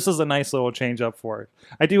 So this is a nice little change up for it.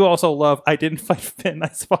 I do also love, I didn't fight Finn. I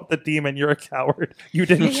fought the Demon. You're a coward. You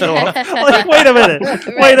didn't show up. Like, wait a minute.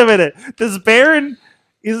 Wait a minute. This Baron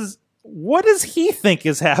what does he think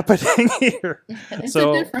is happening here? It's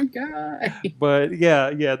a different guy. But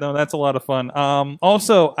no, that's a lot of fun.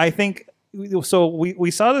 Also, I think, so we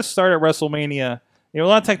saw this start at WrestleMania. A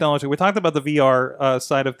lot of technology. We talked about the VR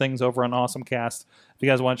side of things over on AwesomeCast. If you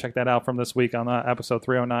guys want to check that out from this week on episode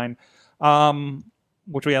 309.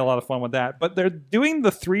 which we had a lot of fun with that. But they're doing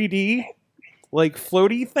the 3D like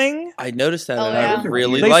floaty thing. I noticed that, Oh, and yeah. I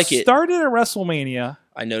really They like it. started at WrestleMania.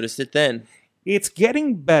 I noticed it then. It's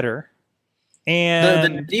getting better,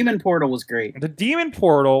 and The Demon Portal was great. the Demon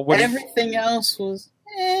Portal was Everything else was.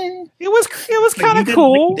 it was But kind you of didn't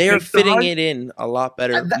cool. They are Big fitting dog? it in a lot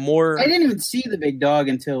better. I More. didn't even see the big dog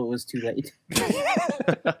until it was too late.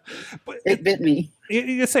 But It bit me.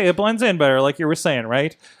 you say it blends in better, like you were saying,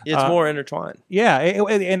 right? It's more intertwined. Yeah,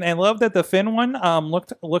 and I love that the Finn one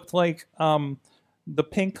looked like the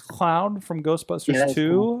pink cloud from Yeah, Ghostbusters that's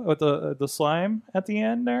 2 cool. with the slime at the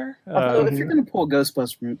end there. Although, if you're going to pull the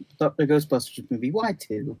Ghostbusters movie, why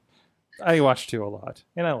two? I watch 2 a lot,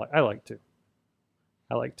 and I like 2.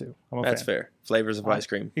 I like 2. I'm a That's fan. fair. Flavors of ice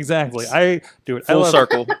cream. Exactly. I do it. Full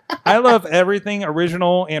circle. I love everything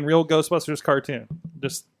original and real Ghostbusters cartoon.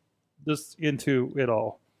 Just into it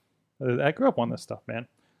all. I grew up on this stuff, man.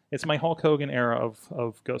 It's my Hulk Hogan era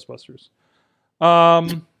of Ghostbusters.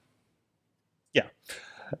 Yeah.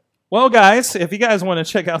 Well, guys, if you guys want to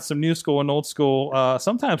check out some new school and old school,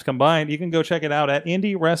 sometimes combined, you can go check it out at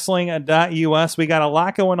indiewrestling.us. We got a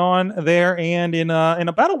lot going on there, and in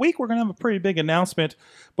about a week, we're going to have a pretty big announcement.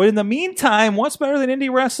 But in the meantime, what's better than indie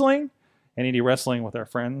wrestling? And indie wrestling with our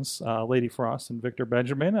friends, Lady Frost and Victor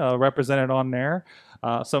Benjamin, represented on there.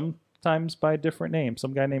 Sometimes by different names.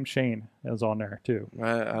 Some guy named Shane is on there too.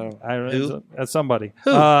 Who? Somebody.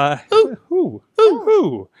 Who?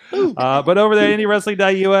 Who? But over there at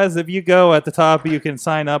IndieWrestling.us, if you go at the top, you can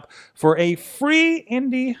sign up for a free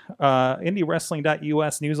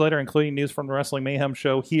IndieWrestling.us newsletter, including news from the Wrestling Mayhem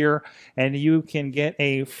show here, and you can get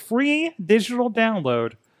a free digital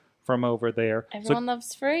download from over there. Everyone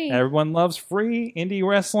loves free. Everyone loves free.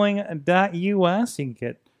 IndieWrestling.us. You can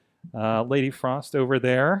get Lady Frost over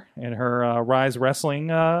there in her Rise Wrestling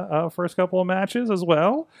first couple of matches as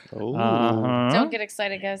well. Oh. Don't get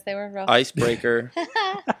excited, guys. They were rough. Icebreaker.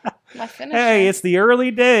 My finisher. Hey, it's the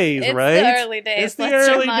early days, It's right? the early days. It's the Let's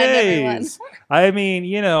early remind everyone. days. I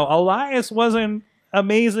mean, Elias wasn't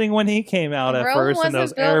amazing when he came out at Rome first in wasn't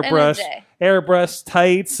those built in a day. airbrush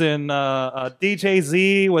tights and DJ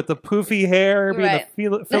Z with the poofy hair being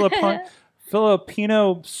the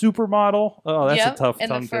Filipino supermodel. Oh, that's Yep, a tough in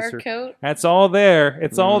the tongue fur twister. coat. That's all there.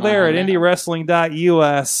 It's all there at no.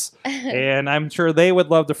 IndieWrestling.us, and I'm sure they would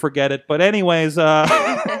love to forget it. But anyways,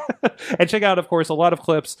 and check out, of course, a lot of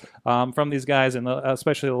clips from these guys, and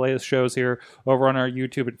especially the latest shows here over on our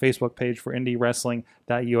YouTube and Facebook page for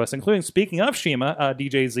IndieWrestling.us, including, speaking of Shima,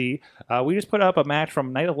 DJ Z, we just put up a match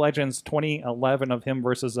from Night of Legends 2011 of him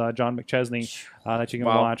versus John McChesney that you can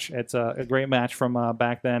watch. It's a great match from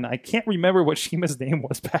back then. I can't remember what Shima's name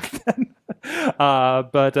was back then.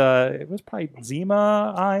 But it was probably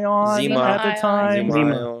Zima Ion at the time.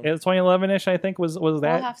 Zima. It was 2011-ish, I think, was We'll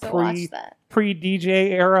that have to watch that. pre-DJ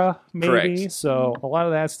era, maybe. Correct. So a lot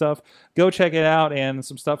of that stuff. Go check it out, and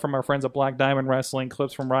some stuff from our friends at Black Diamond Wrestling,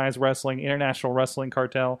 clips from Rise Wrestling, International Wrestling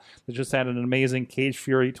Cartel that just had an amazing Cage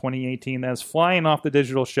Fury 2018 that's flying off the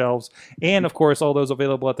digital shelves, and of course all those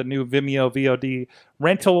available at the new Vimeo VOD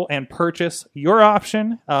rental and purchase, your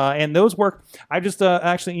option. And those work. I just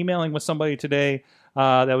actually emailing with somebody today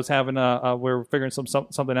that was having we're figuring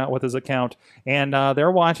something out with his account, and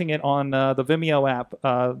they're watching it on the Vimeo app,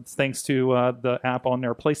 thanks to the app on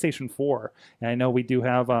their PlayStation 4. And I know we do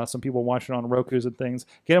have some people watching on Roku's and things.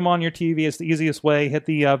 Get them on your TV. It's the easiest way. Hit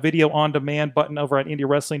the video on demand button over at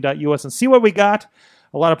IndieWrestling.us and see what we got.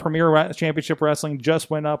 A lot of Premier Championship Wrestling just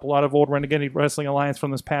went up. A lot of old Renegade Wrestling Alliance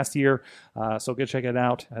from this past year. So go check it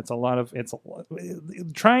out. It's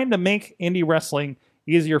trying to make indie wrestling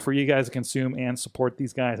easier for you guys to consume and support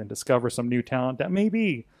these guys and discover some new talent that may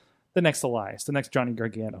be the next Elias, the next Johnny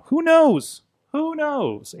Gargano. Who knows? Who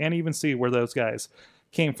knows? And even see where those guys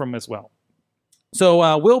came from as well.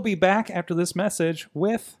 So we'll be back after this message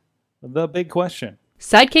with the big question.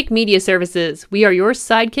 Sidekick Media Services. We are your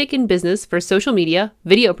sidekick in business for social media,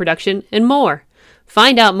 video production, and more.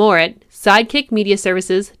 Find out more at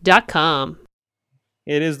sidekickmediaservices.com.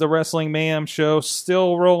 It is the Wrestling Mayhem Show,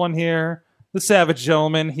 still rolling here. The Savage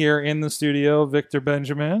Gentleman here in the studio, Victor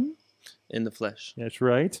Benjamin. In the flesh. That's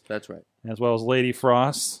right. That's right. As well as Lady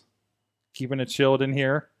Frost. Keeping it chilled in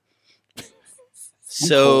here.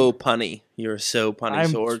 So punny. You're so punny,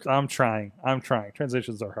 Sorg. I'm trying.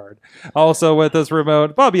 Transitions are hard. Also with us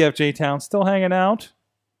remote, Bobby F. J. Town, still hanging out.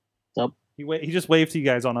 What's up? He just waved to you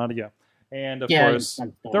guys on audio. And, of Yeah, course,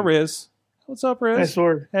 I'm the Riz. What's up, Riz? Hey,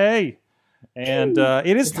 Sorg. Hey. And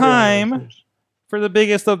it is time for the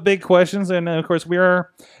biggest of big questions. And, of course, we are...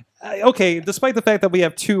 okay, despite the fact that we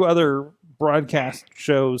have two other broadcast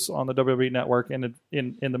shows on the WWE Network in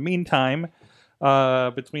the meantime...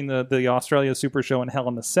 between the Australia Super Show and Hell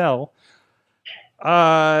in a Cell.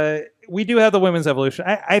 We do have the Women's Evolution.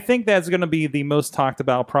 I think that's going to be the most talked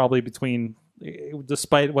about probably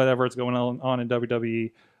despite whatever is going on in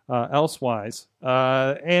WWE elsewise.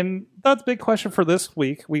 And that's a big question for this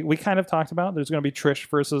week. We kind of talked about there's going to be Trish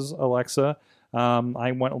versus Alexa.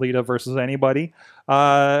 I want Lita versus anybody.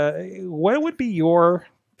 What would be your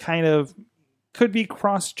kind of, could be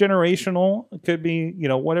cross-generational, could be,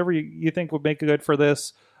 whatever you think would make good for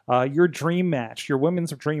this, your dream match, your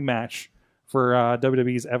women's dream match for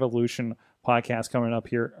WWE's Evolution podcast coming up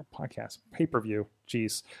here, pay-per-view,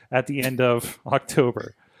 at the end of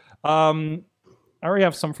October. I already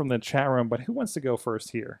have some from the chat room, but who wants to go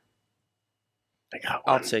first here?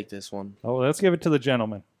 I'll take this one. Oh, let's give it to the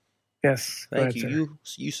gentleman. Yes. Thank you.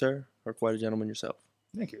 You, sir, are quite a gentleman yourself.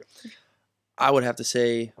 Thank you. I would have to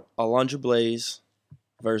say Alundra Blaze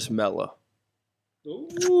versus Mella.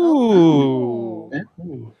 Ooh.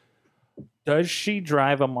 Ooh. Does she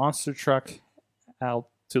drive a monster truck out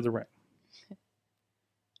to the ring?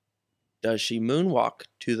 Does she moonwalk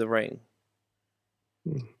to the ring?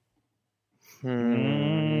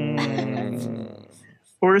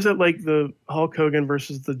 Or is it like the Hulk Hogan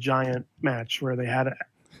versus the Giant match where they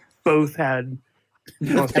both had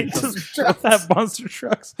monster trucks? Both have monster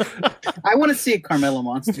trucks. I want to see a Carmella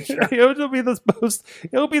monster truck. It'll be the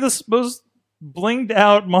most blinged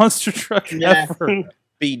out monster truck ever.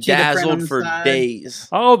 Bedazzled for days.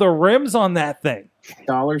 Oh, the rims on that thing.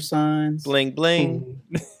 Dollar signs. Bling bling.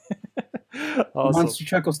 Awesome. Monster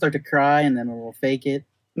truck will start to cry and then it will fake it.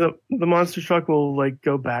 The monster truck will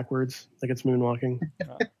go backwards, like it's moonwalking.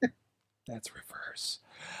 That's reverse.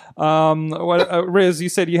 What Riz? You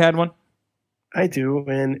said you had one. I do,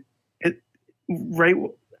 and right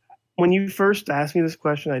when you first asked me this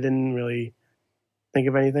question, I didn't really think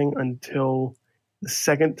of anything until the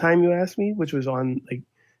second time you asked me, which was on a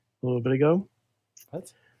little bit ago.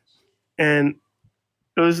 What? And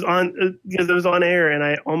it was on because it was on air, and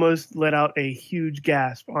I almost let out a huge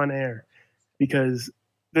gasp on air because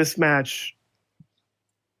this match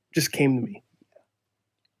just came to me.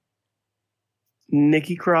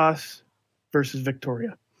 Nikki Cross versus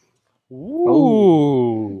Victoria.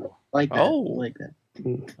 Ooh. Like that. Oh. Like that.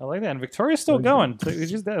 I like that. And Victoria's still going.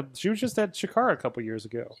 She was just at Shikara a couple years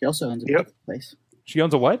ago. She also owns a Yep. pizza place. She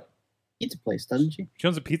owns a what? Pizza place, doesn't she? She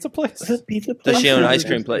owns a pizza place? Is it pizza place? Does she own an ice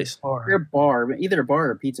cream place? Or a bar, but either a bar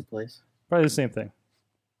or a pizza place. Probably the same thing.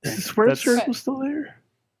 Is the Square That's- Circle still there? Is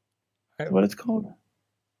that what it's called?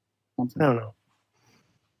 I don't know.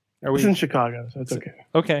 Are It's in we Chicago, so it's okay.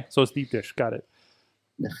 okay? So it's deep dish. Got it.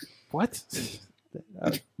 Yeah. What?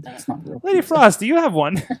 That's not real. Lady Frost, do you have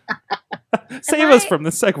one? Save us from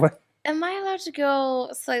this segue. Am I allowed to go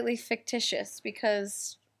slightly fictitious?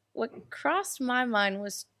 Because what crossed my mind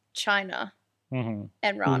was China Mm-hmm.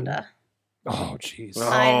 and Rhonda. Oh, jeez.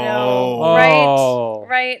 I know, Oh.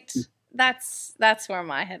 right? That's where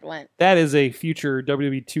my head went. That is a future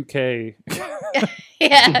WWE 2K.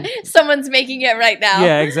 Yeah, someone's making it right now.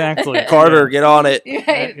 Yeah, exactly. Carter, get on it.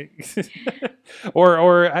 Right.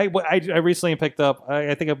 or I recently picked up.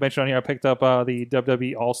 I think I've mentioned on here. I picked up the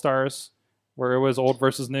WWE All Stars, where it was old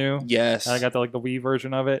versus new. Yes. And I got the Wii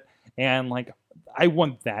version of it, and I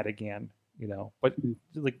want that again. But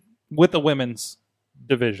with the women's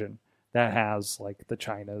division that has the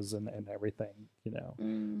Chinas and everything.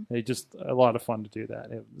 It's just a lot of fun to do that.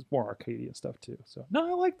 It's more arcadey and stuff too. So no,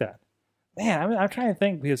 I like that. Man, I'm trying to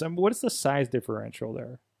think because what is the size differential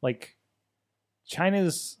there?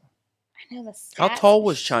 China's. I know the How stats. tall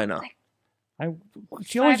was China?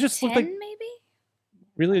 She always just looked 5'10", like maybe.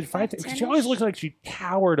 really 5'10"-ish? She always looked like she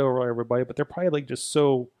towered over everybody, but they're probably just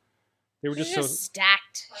so. They were She's just so.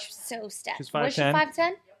 stacked. She's so stacked. She's Was she 5'10"?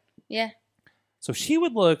 5'10"? Yeah. So she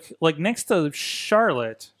would look next to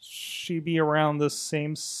Charlotte. She'd be around the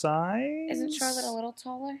same size. Isn't Charlotte a little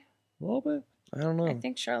taller? A little bit. I don't know. I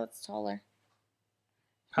think Charlotte's taller.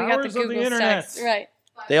 Powers of the internet. stats. Right.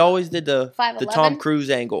 They always did the 5'11"? Tom Cruise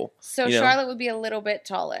angle. So You know. Charlotte would be a little bit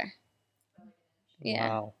taller. Yeah.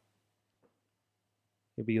 Wow.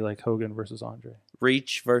 It'd be like Hogan versus Andre.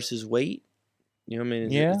 Reach versus weight. You know what I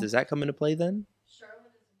mean? Yeah. Does that come into play then?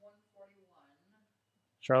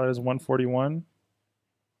 Charlotte is 141.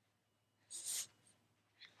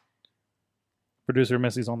 Producer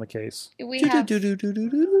Missy's on the case. We have.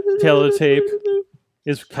 Taylor tape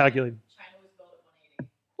is calculated.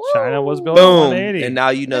 China was built at Boom. 180. And now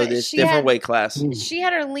you know But this she different had- weight class. She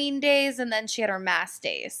had her lean days and then she had her mass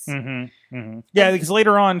days. Yeah, because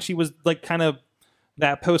later on she was kind of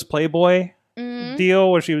that post Playboy Mhm.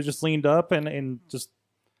 deal where she was just leaned up and just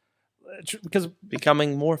because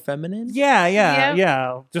becoming more feminine.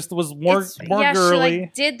 Yeah. Just was more girly. She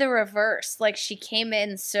like did the reverse. Like she came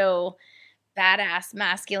in so badass,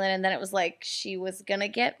 masculine, and then it was like she was gonna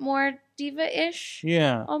get more diva-ish.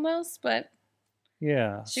 Yeah, almost, but.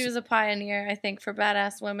 Yeah. She was a pioneer, I think, for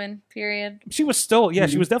badass women, period. She was still,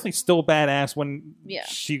 she was definitely still badass when Yeah.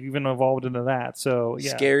 she even evolved into that. So,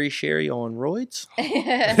 yeah. Scary Sherry on roids?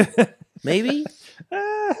 Maybe?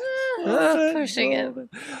 Pushing it.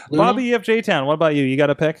 Bobby, you have J-Town. What about you? You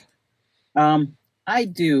got a pick? I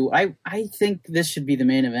do. I think this should be the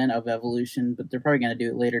main event of Evolution, but they're probably going to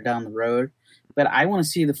do it later down the road. But I want to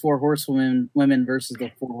see the 4 Horsewomen women versus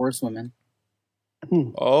the 4 Horsewomen.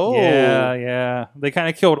 Oh. Yeah. They kind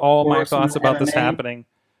of killed all my thoughts about this MMA. happening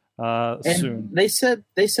soon. They said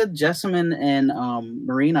Jessamine and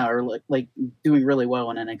Marina are like doing really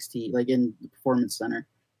well in NXT, like in the Performance Center,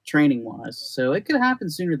 training wise. So it could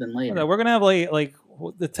happen sooner than later. We're gonna have like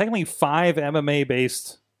technically 5 MMA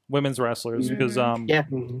based women's wrestlers because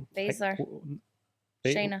Baszler.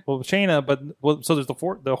 Shayna. Well, Shayna, but so there's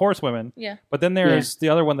the horsewomen. Yeah. But then there's the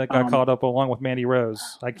other one that got caught up along with Mandy Rose.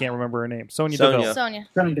 I can't remember her name. Sonya Deville. Sonya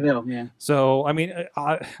Deville. Yeah. So I mean,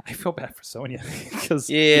 I feel bad for Sonya because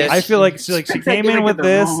Yeah, I feel like she came in with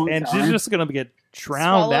this and she's just gonna get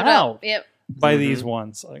drowned out by these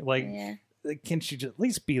ones. Can she just at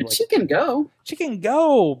least be like? She can go. She can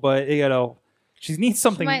go, but she needs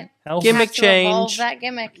something else. Gimmick change. That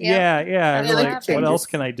gimmick. Yeah. Like, Like, what else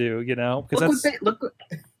can I do? Because look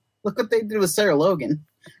what they did with Sarah Logan.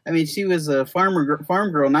 I mean, she was a farm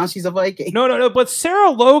girl. Now she's a Viking. No. But Sarah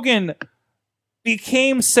Logan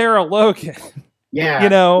became Sarah Logan. Yeah.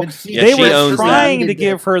 They were trying to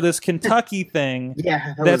give her this Kentucky thing.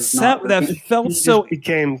 That felt so.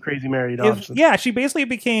 Became Crazy Mary Dobson. She basically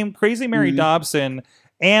became Crazy Mary Dobson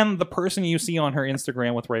and the person you see on her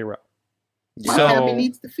Instagram with Ray Rowe. So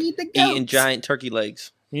needs to feed the goats. Eating giant turkey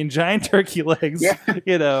legs. At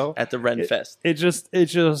the Ren Fest. It's just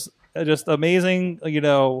amazing.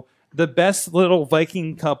 The best little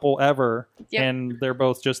Viking couple ever, and they're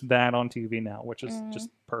both just that on TV now, which is just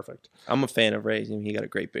perfect. I'm a fan of Ray. He got a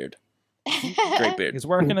great beard. Great beard. He's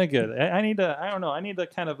working it good. I need to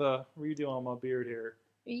kind of redo on my beard here.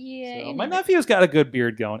 Yeah. So, my nephew's got a good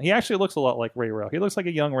beard going. He actually looks a lot like Ray Rowe. He looks like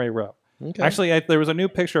a young Ray Rowe. Okay. Actually, there was a new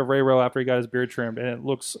picture of Ray Rowe after he got his beard trimmed, and it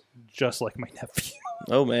looks just like my nephew.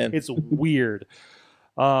 Oh man, it's weird.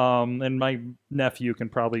 And my nephew can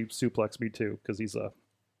probably suplex me too because he knows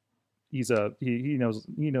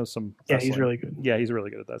some. Yeah, wrestling. he's really good. Yeah, he's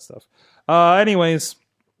really good at that stuff. Anyways,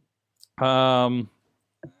 from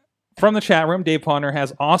the chat room, Dave Ponder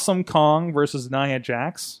has Awesome Kong versus Nia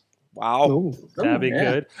Jax. Wow, that'd be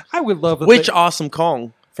good. I would love Awesome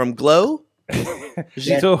Kong from Glow.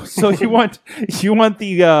 So you want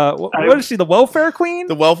the what is she, the welfare queen?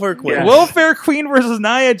 The welfare queen. Yes. Welfare queen versus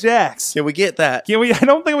Nia Jax. Can we get that? I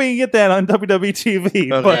don't think we can get that on WWE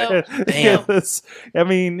TV. Okay. But Damn. I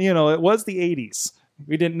mean, it was the 80s.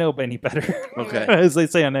 We didn't know any better. Okay. As they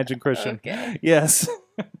say on Edge and Christian. Okay. Yes.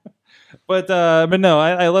 But no,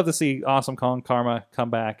 I love to see Awesome Kong Karma come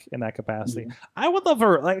back in that capacity. Mm-hmm. I would love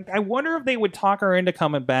her. I wonder if they would talk her into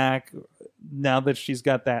coming back now that she's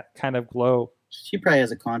got that kind of glow. She probably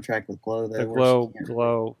has a contract with Glow. The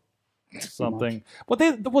glow something. Well,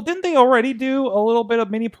 didn't they already do a little bit of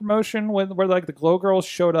mini promotion where like the Glow Girls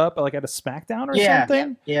showed up like at a SmackDown or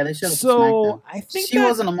something? Yeah, they showed up. So I think she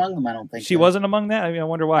wasn't among them. I don't think she wasn't among that. I mean, I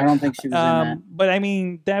wonder why. I don't think she was in that. But I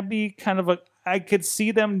mean, that'd be kind of I could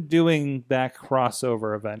see them doing that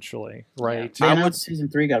crossover eventually, right? Yeah, season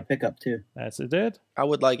 3 got a pickup too. That's it. Did I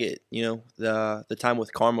would like it? The time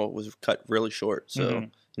with Karma was cut really short, so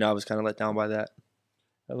I was kind of let down by that.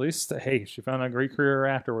 At least, hey, she found a great career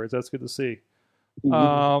afterwards. That's good to see.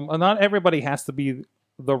 And not everybody has to be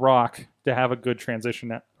The Rock to have a good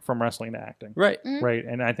transition from wrestling to acting, right? Right,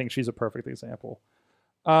 and I think she's a perfect example.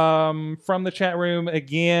 From the chat room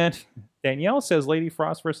again, Danielle says Lady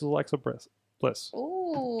Frost versus Alexa Bliss.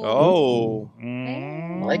 Ooh. Oh,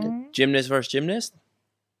 I like it. Gymnast versus gymnast.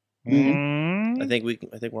 I think we're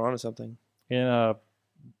onto something. I'm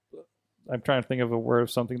trying to think of a word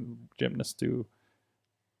of something gymnasts do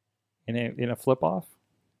in a flip off.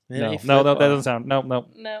 No, that doesn't sound. No.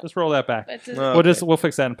 Just roll that back. We'll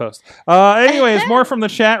fix that in post. Anyways, more from the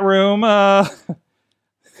chat room. I'll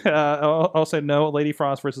say no. Lady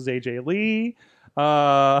Frost versus AJ Lee.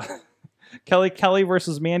 Kelly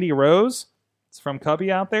versus Mandy Rose. It's from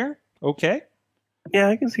Cubby out there. Okay. Yeah,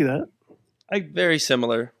 I can see that. Very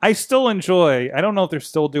similar. I still enjoy. I don't know if they're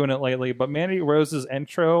still doing it lately, but Mandy Rose's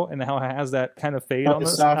intro and how it has that kind of fade on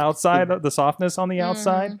the outside, the softness on the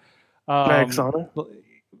outside. Max on it.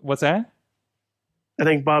 What's that? I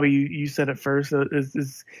think Bobby, you said it first.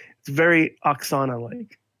 It's very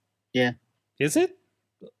Oksana-like. Yeah. Is it?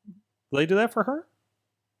 Did they do that for her?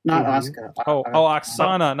 Not Mhm. Asuka.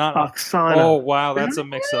 Oksana, not Oksana. Oh wow, that's a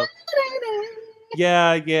mix-up.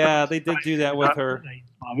 Yeah, they did do that with her.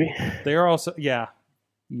 Bobby. They are also, yeah.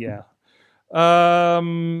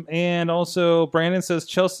 And also Brandon says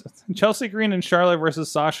Chelsea Green and Charlotte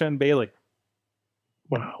versus Sasha and Bailey.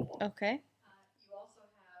 Wow. Okay.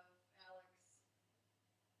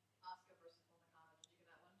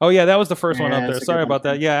 Oh yeah, that was the first one Yeah, up there. that's a Sorry good about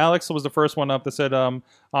one. that. Yeah, Alex was the first one up that said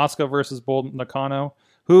Asuka versus Bull Nakano,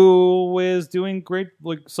 who is doing great.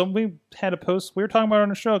 Like somebody had a post we were talking about her on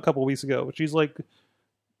the show a couple weeks ago. She's like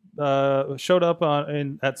showed up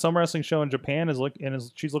at some wrestling show in Japan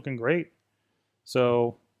she's looking great.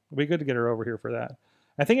 So it'd be good to get her over here for that.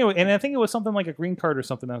 I think it was something like a green card or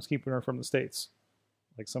something that was keeping her from the States,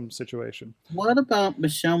 like some situation. What about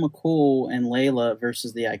Michelle McCool and Layla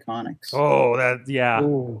versus the Iconics? Oh, that yeah.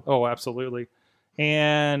 Ooh. Oh, absolutely.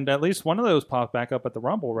 And at least one of those popped back up at the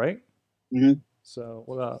Rumble, right? Mm-hmm. So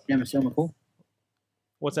what up? Yeah, Michelle McCool.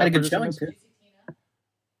 What's Had that? a good producer showing miss? too.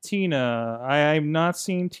 Tina. I've not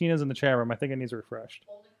seen Tina's in the chat room. I think it needs refreshed.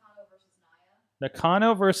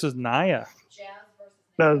 Nakano versus Naya.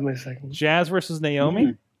 That was my second. Jazz versus Naomi.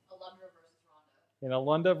 Mm. And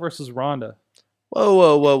Alunda versus Ronda.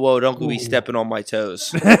 Whoa. Don't be Ooh. stepping on my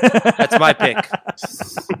toes. That's my pick.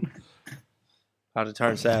 How to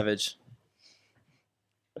turn savage.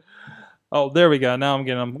 Oh, there we go. Now I'm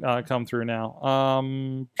getting them come through now.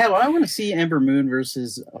 Hell, I want to see Ember Moon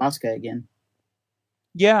versus Asuka again.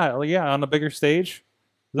 Yeah, on a bigger stage.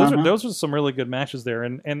 Those Uh-huh. are some really good matches there,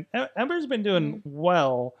 and Ember's been doing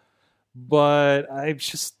well, but I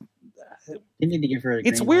just They need to give her a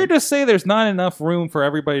it's green weird light. to say there's not enough room for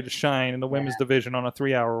everybody to shine in the women's division on a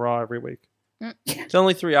 3-hour Raw every week. It's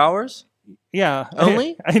only 3 hours? Yeah,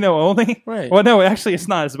 Only? I know only. Right. Well, no, actually, it's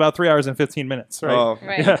not. It's about 3 hours and 15 minutes. Right. Oh,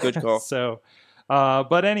 Right. good call. So,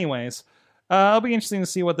 but anyways, it'll be interesting to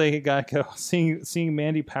see what they got go. Seeing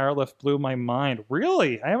Mandy powerlift blew my mind.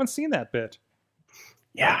 Really, I haven't seen that bit.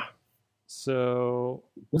 Yeah. So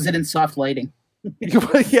Was it in soft lighting?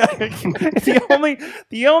 yeah,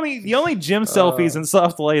 the only gym selfies in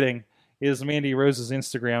soft lighting is Mandy Rose's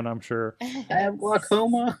Instagram. I'm sure. I have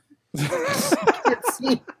glaucoma. Can't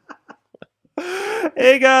see.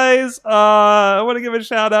 Hey guys, I want to give a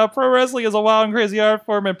shout out. Pro wrestling is a wild and crazy art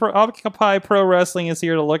form, and Occupy Pro Wrestling is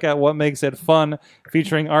here to look at what makes it fun,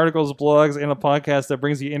 featuring articles, blogs, and a podcast that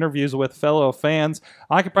brings you interviews with fellow fans.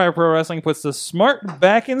 Occupy Pro Wrestling puts the smart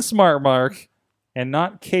back in smart mark, and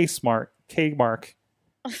not K-Smart, K-Mark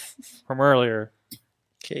from earlier.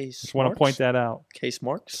 Just want to point that out.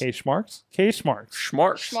 K-Smarks? K-Schmarks? K-Schmarks.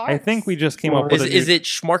 Schmarks. I think we just came up with Is it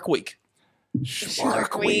Schmark Week?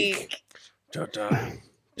 Schmark Week.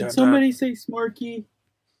 Did somebody say Smarky?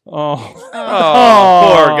 Oh,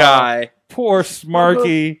 Oh, poor guy. Poor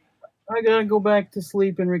Smarky. I gotta go back to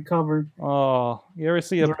sleep and recover. Oh, you ever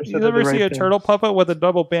see Never said a the right thing. turtle puppet with a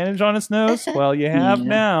double bandage on its nose? Well, you have Yeah.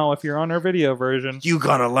 now if you're on our video version. You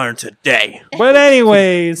gonna learn today. But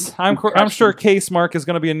anyways, I'm sure Case Mark is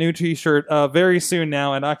going to be a new T-shirt very soon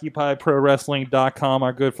now at OccupyProWrestling.com.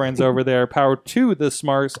 Our good friends over there. Power to the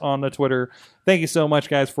Smarks on the Twitter. Thank you so much,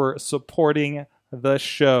 guys, for supporting the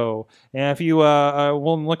show. And if you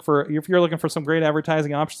if you're looking for some great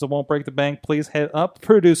advertising options that won't break the bank, please head up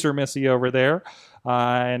producer Missy over there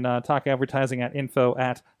and talk advertising at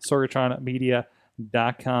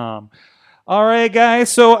info@sorgatronmedia.com. All right,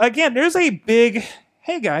 guys. So again, there's a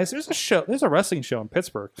wrestling show in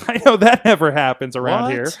Pittsburgh. I know that never happens around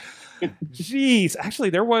What? here. Jeez, actually,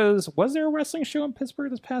 was there a wrestling show in Pittsburgh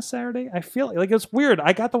this past Saturday? I feel like it's weird.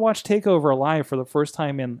 I got to watch TakeOver live for the first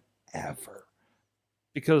time in ever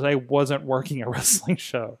because I wasn't working a wrestling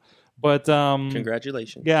show. But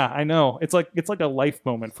Congratulations. yeah, I know. It's like a life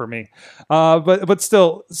moment for me. But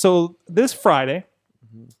still, so this Friday,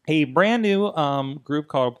 a brand new group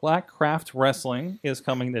called Black Craft Wrestling is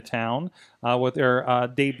coming to town with their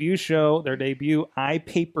debut show, their debut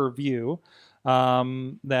iPay-per-view.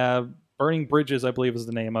 The Burning Bridges, I believe, is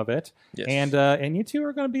the name of it. Yes. And you two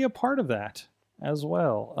are going to be a part of that as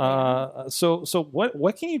well. So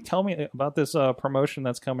what can you tell me about this promotion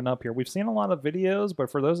that's coming up here? We've seen a lot of videos,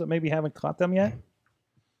 but for those that maybe haven't caught them yet,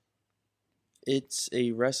 It's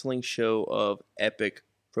a wrestling show of epic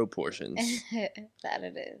proportions. That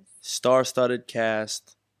it is. Star-studded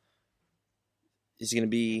cast. It's going to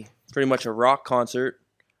be pretty much a rock concert,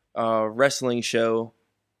 wrestling show.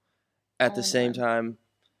 At the same time,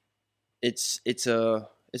 it's a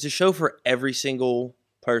show for every single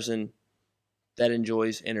person that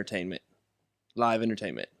enjoys entertainment, live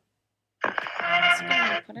entertainment.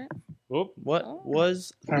 Put it. Oop. What Oh.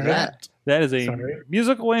 was Sorry. that? That is a Sorry.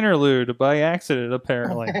 musical interlude by accident,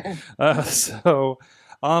 apparently.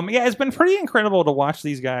 Yeah, it's been pretty incredible to watch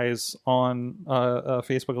these guys on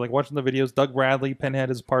Facebook, like watching the videos. Doug Bradley,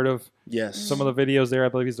 Pinhead, is part of Yes. some of the videos there. I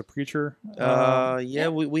believe he's a preacher. Yeah,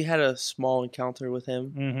 we had a small encounter with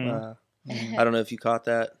him. Mhm. I don't know if you caught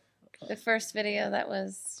that. The first video that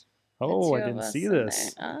was. the Oh, two I of didn't us see in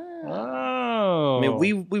this. there. Oh. Oh. I mean,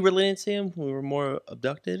 we really didn't see him. We were more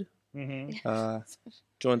abducted. Mhm.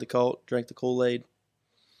 Joined the cult, drank the Kool-Aid.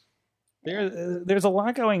 There's a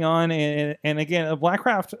lot going on, and again,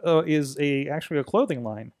 Blackcraft is actually a clothing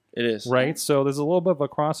line, It is. right? So there's a little bit of a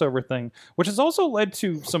crossover thing, which has also led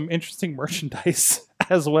to some interesting merchandise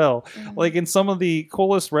as well. Like in some of the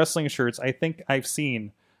coolest wrestling shirts I think I've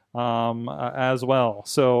seen as well.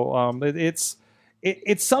 So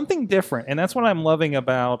it's something different, and that's what I'm loving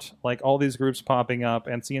about like all these groups popping up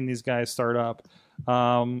and seeing these guys start up.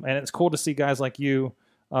 And it's cool to see guys like you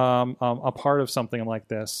a part of something like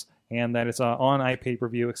this, and that it's on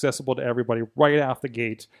iPay-per-view, accessible to everybody right off the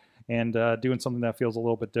gate, and doing something that feels a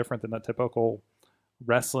little bit different than the typical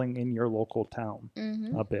wrestling in your local town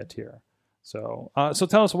a bit here. So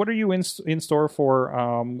tell us, what are you in store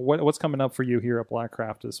for? What's coming up for you here at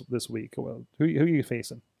Blackcraft this week? Who are you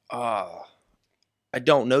facing? I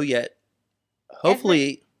don't know yet.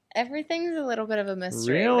 Hopefully, Everything's a little bit of a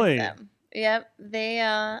mystery Really? with them. Yep, they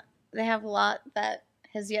have a lot that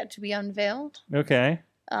has yet to be unveiled. Okay.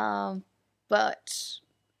 But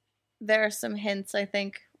there are some hints, I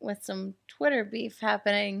think, with some Twitter beef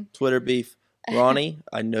happening. Twitter beef. Ronnie,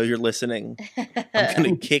 I know you're listening. I'm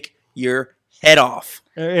going to kick your head off.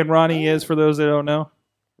 And Ronnie is, for those that don't know.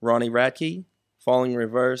 Ronnie Radke, Falling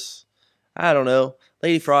Reverse. I don't know.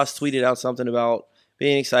 Lady Frost tweeted out something about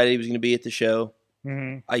being excited he was going to be at the show.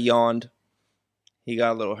 Mm-hmm. I yawned. He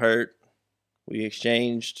got a little hurt. We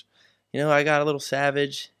exchanged. I got a little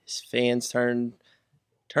savage. His fans turned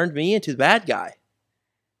me into the bad guy.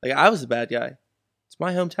 Like, I was the bad guy. It's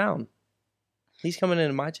my hometown. He's coming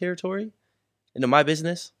into my territory, into my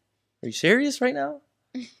business. Are you serious right now?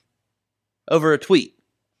 Over a tweet.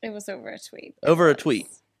 It was over a tweet. Over a tweet.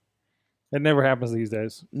 It never happens these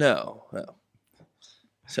days. No.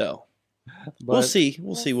 So, But, we'll see.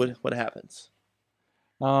 We'll see what happens.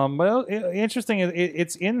 Well, interesting.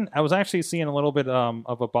 It's in. I was actually seeing a little bit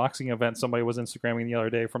of a boxing event. Somebody was Instagramming the other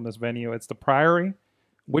day from this venue. It's the Priory,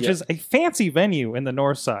 which is a fancy venue in the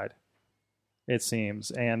north side, it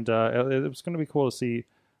seems, and it was going to be cool to see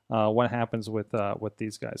what happens with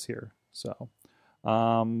these guys here. So,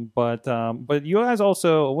 but you guys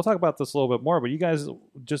also, we'll talk about this a little bit more. But you guys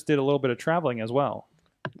just did a little bit of traveling as well.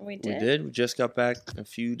 We did. We did. We just got back a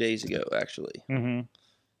few days ago, actually. Mm-hmm.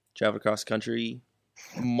 Traveled across the country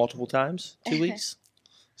multiple times, 2 weeks.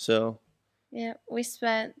 So, Yeah, we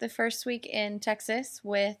spent the first week in Texas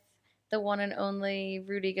with the one and only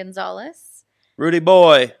Rudy Gonzalez. Rudy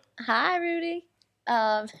boy. Hi, Rudy.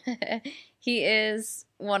 He is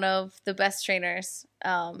one of the best trainers.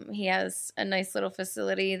 He has a nice little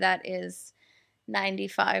facility that is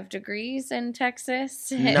 95 degrees in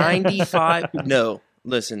Texas. 95? No,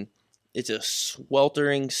 listen. It's a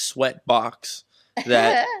sweltering sweat box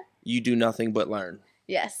that you do nothing but learn.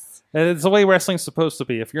 Yes. And it's the way wrestling's supposed to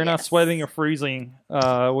be. If you're not Yes. sweating or freezing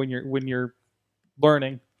when you're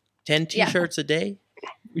learning, 10 t-shirts a day?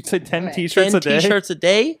 we say 10 Right. t-shirts 10 a day. t-shirts a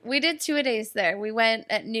day? We did 2 days there. We went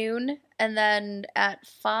at noon and then at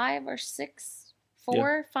 5 or 6,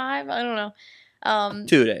 4, 5, I don't know.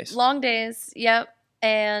 2 days. Long days, yep.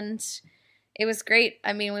 And it was great.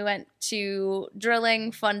 I mean, we went to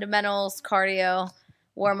drilling, fundamentals, cardio,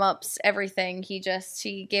 warm-ups, everything. He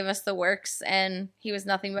gave us the works, and he was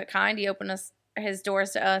nothing but kind. He opened his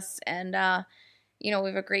doors to us, and we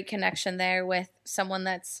have a great connection there with someone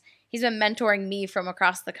he's been mentoring me from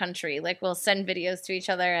across the country. Like, we'll send videos to each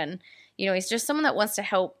other, and he's just someone that wants to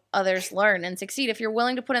help others learn and succeed. If you're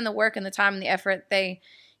willing to put in the work and the time and the effort,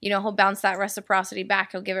 he'll bounce that reciprocity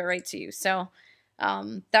back. He'll give it right to you. So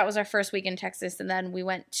that was our first week in Texas, and then we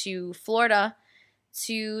went to Florida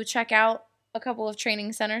to check out a couple of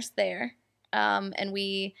training centers there, and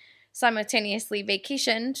we simultaneously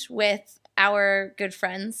vacationed with our good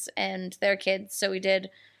friends and their kids. So we did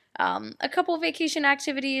a couple of vacation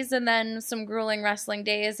activities and then some grueling wrestling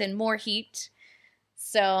days and more heat.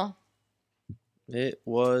 So It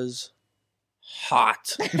was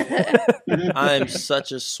hot. I'm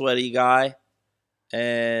such a sweaty guy,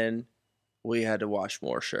 and we had to wash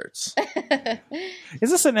more shirts. Is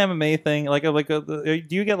this an MMA thing?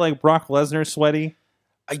 Do you get like Brock Lesnar sweaty?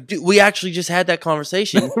 I do. We actually just had that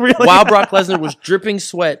conversation Really? while Brock Lesnar was dripping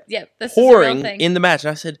sweat, Yep, this is a real pouring thing. in the match.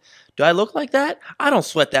 And I said, do I look like that? I don't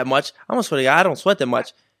sweat that much. I'm a sweaty guy. I don't sweat that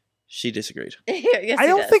much. She disagreed. Yes, I he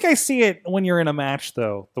don't does. think I see it when you're in a match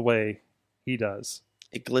though, the way he does.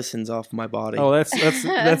 It glistens off my body. Oh, that's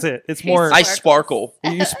it. It's He more I sparkle.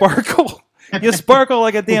 you sparkle. You sparkle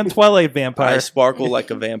like a damn Twilight I vampire. sparkle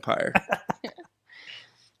like a vampire.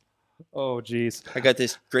 Oh, jeez. I got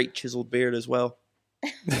this great chiseled beard as well.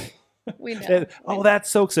 We know. That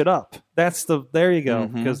soaks it up. There you go.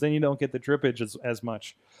 Mhm. Because then you don't get the drippage as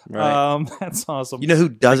much. Right. That's awesome. You know who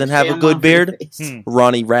doesn't have a Jam good off your beard? face.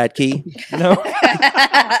 Ronnie Radke. No.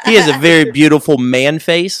 He has a very beautiful man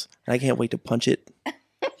face, and I can't wait to punch it.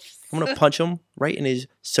 I'm going to punch him right in his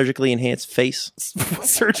surgically enhanced face.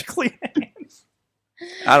 Surgically.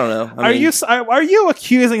 I don't know. I mean, Are you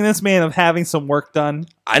accusing this man of having some work done?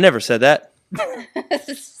 I never said that.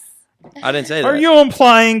 I didn't say that. Are you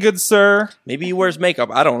implying, good sir? Maybe he wears makeup.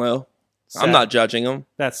 I don't know. I'm not judging him.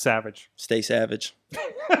 That's savage. Stay savage.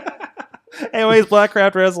 Anyways,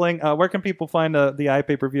 Blackcraft Wrestling. Where can people find the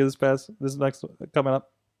iPay per view this next coming up?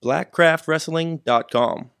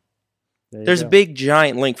 BlackcraftWrestling.com. There you There's go. a big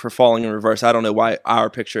giant link for Falling in Reverse. I don't know why our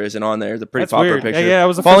picture isn't on there. It's a pretty That's popular weird. picture. Yeah, it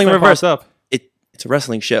was the Falling in first thing that Reverse. popped up. It's a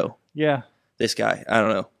wrestling show. Yeah, This guy, I don't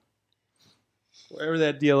know. whatever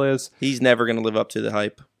that deal is. He's never going to live up to the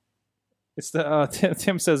hype. It's the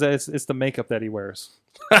Tim says that it's the makeup that he wears.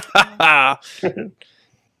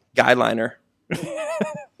 Guyliner.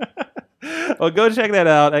 Well, go check that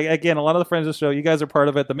out. Again, a lot of the friends of the show, you guys are part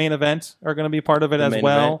of it. The main event are going to be part of it The as main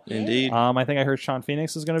well. event, indeed. I think I heard Sean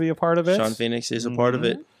Phoenix is going to be a part of it. Sean Phoenix is a part of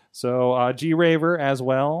it. So G Raver as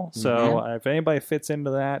well. So if anybody fits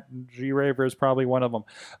into that, G Raver is probably one of them.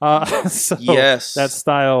 So Yes. that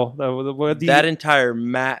style. That entire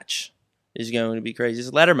match is going to be crazy. It's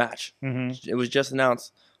a ladder match. Mhm. It was just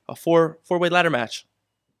announced. A four-way ladder match.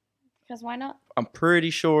 Because why not? I'm pretty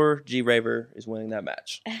sure G Raver is winning that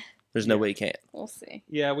match. There's no way he can't. We'll see.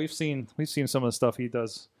 Yeah, we've seen some of the stuff he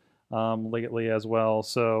does lately as well.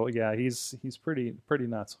 So yeah, he's pretty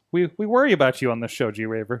nuts. We worry about you on this show, G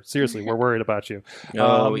Raver. Seriously, we're worried about you.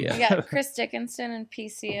 Oh, We yeah. got Chris Dickinson and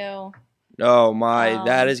PCO. Oh, my.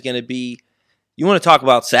 That is going to be... You want to talk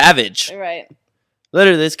about savage. Right.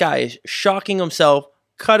 Literally, this guy is shocking himself,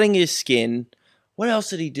 cutting his skin. What else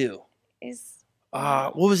did he do? Is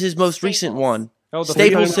What was his most recent Staples. one? Oh,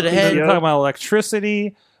 Staples to the head. You're talking about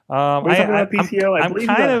electricity. We're talking about PCO. I believe he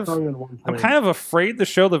got hung at one I'm point. kind of afraid to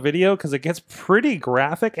show the video because it gets pretty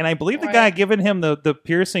graphic, and I believe the Right. guy giving him the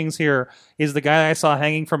piercings here is the guy I saw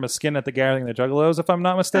hanging from his skin at the Gathering of the Juggalos, if I'm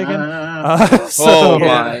not mistaken. So- Oh, yeah.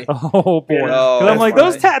 my. Oh boy! Yeah, 'Cause I'm that's like, right.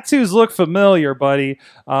 those tattoos look familiar, buddy.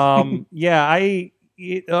 Yeah,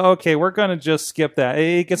 okay, we're gonna just skip that.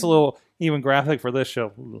 It gets a little even graphic for this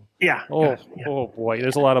show. Yeah. Oh, yeah. oh boy!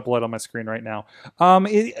 There's a lot of blood on my screen right now.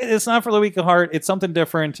 It's not for the weak of heart. It's something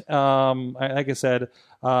different. Like I said,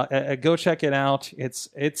 go check it out. It's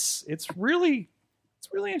really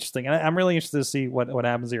interesting, and I'm really interested to see what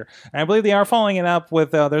happens here. And I believe they are following it up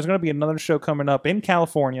with. There's going to be another show coming up in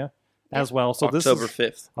California as well. So October this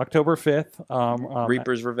is 5th. October 5th.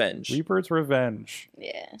 Reaper's Revenge. Reaper's Revenge.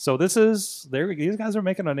 yeah. So these guys are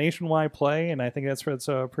making a nationwide play, and I think that's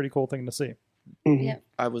a pretty cool thing to see. Mhm. Yeah.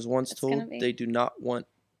 I was once It's gonna told be- they do not want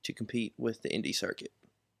to compete with the indie circuit.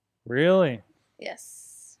 Really,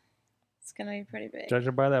 Yes. It's gonna be pretty big.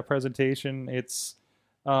 judging by that presentation, it's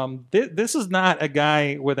this is not a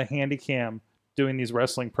guy with a handy cam doing these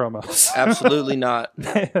wrestling promos. Absolutely not.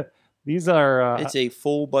 These are It's a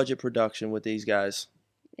full budget production with these guys.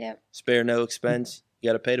 Yep. Spare no expense. You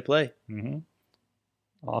got to pay to play. mhm.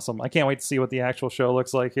 Awesome. I can't wait to see what the actual show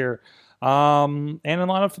looks like here. And a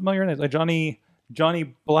lot of familiar names. Like Johnny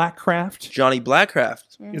Blackcraft Johnny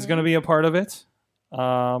Blackcraft. is going to be a part of it.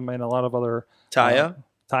 And a lot of other Taya.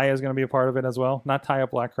 Taya is going to be a part of it as well. Not Taya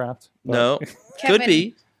Blackcraft. but- No. Kevin, Could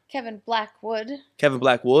be. Kevin Blackwood, Kevin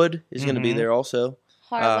Blackwood is going to be Mhm. there also.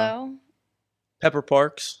 Harlow, Pepper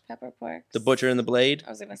Parks. Pepper Parks. The Butcher and the Blade. I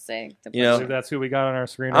was gonna say the You I know, believe that's who we got on our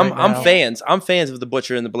screen I'm right now. I'm fans. I'm fans of the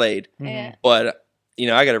Butcher and the Blade. Mhm. Yeah. But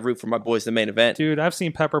I got to root for my boys the main event. Dude, I've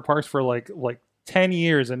seen Pepper Parks for like 10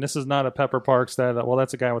 years, and this is not a Pepper Parks that, well,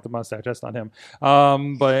 that's a guy with the mustache. That's not him.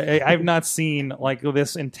 But I've not seen like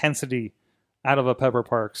this intensity out of a Pepper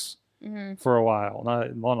Parks Mhm. for a while.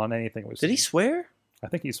 Not on anything we've Did he seen. swear? I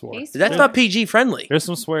think he swore. He's- That's not PG friendly. There's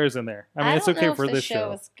some swears in there. I mean, it's don't okay know for if the this show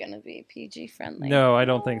show. is gonna be PG friendly. No, I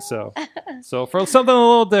don't think so. So for something a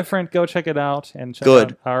little different, go check it out and check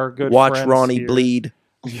Good. out our good Watch friends Ronnie here. bleed.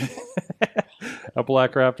 A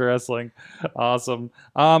Black Raptor Wrestling. Awesome.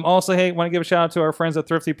 Also, hey, want to give a shout out to our friends at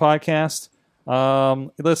Thrifty Podcast.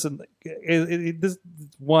 Listen, this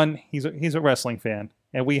one, he's a wrestling fan,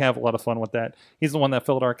 and we have a lot of fun with that. He's the one that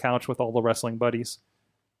filled our couch with all the wrestling buddies.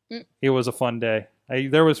 It was a fun day.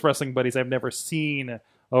 There was wrestling buddies I've never seen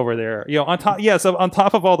over there. You know, on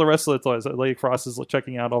top of all the wrestling toys, Lady Cross is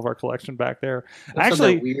checking out all of our collection back there.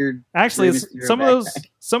 Actually, some of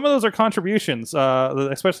those are contributions.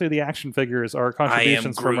 Especially the action figures are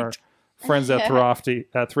contributions from our friends at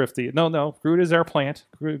Thrifty. No, Groot is our plant.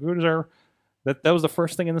 Groot is our. That was the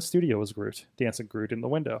first thing in the studio was Groot, dancing Groot in the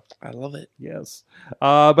window. I love it. Yes.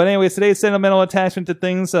 But anyways, today's sentimental attachment to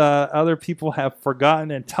things other people have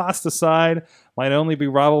forgotten and tossed aside might only be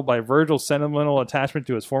rivaled by Virgil's sentimental attachment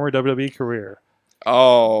to his former WWE career.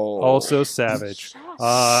 Oh. Also savage.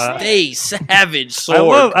 Stay savage,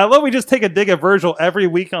 Sorg. I love we just take a dig at Virgil every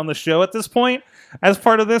week on the show at this point as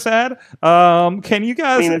part of this ad. Can you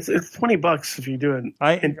guys... I mean, it's $20 if you do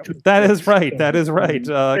it. That is right. That is right.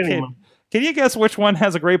 Can you guess which one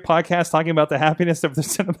has a great podcast talking about the happiness of the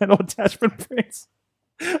sentimental attachment brings?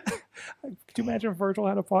 Could you imagine if Virgil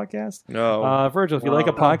had a podcast? No. Virgil, if you like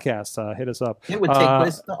a podcast, hit us up. It would take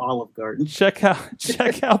place at the Olive Garden. Check out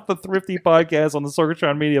the Thrifty Podcast on the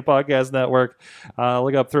Sorgatron Media Podcast Network.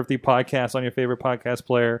 Look up Thrifty Podcast on your favorite podcast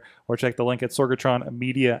player, or check the link at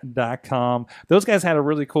sorgatronmedia.com. Those guys had a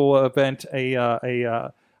really cool event,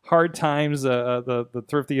 a Hard Times, the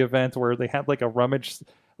Thrifty event, where they had like a rummage,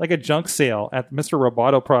 like a junk sale at Mr.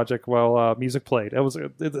 Roboto Project while music played. It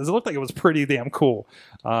looked like it was pretty damn cool.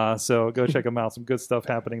 So go check them out. Some good stuff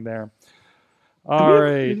happening there. All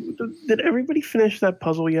right. Did everybody finish that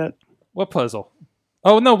puzzle yet? What puzzle?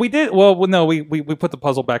 Oh no, we did. Well, no, we put the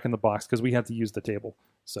puzzle back in the box because we had to use the table.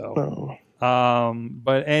 So,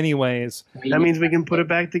 but anyways, that means we can put it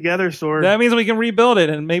back together, Sorg. That means we can rebuild it,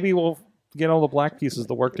 and maybe we'll get all the black pieces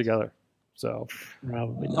to work together. So,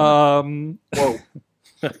 probably not. Whoa.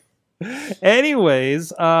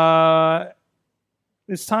 Anyways, it's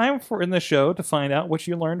time in the show to find out what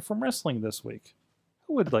you learned from wrestling this week.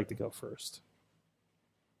 Who would like to go first?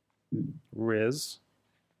 Riz,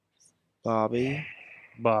 Bobby,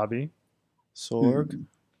 Sorg.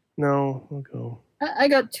 No, I'll go. I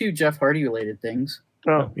got 2 Jeff Hardy related things.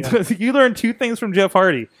 Oh, yeah. You learned 2 things from Jeff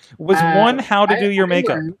Hardy. Was one how to do your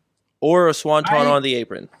makeup, or a swanton on the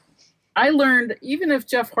apron? I learned even if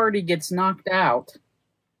Jeff Hardy gets knocked out,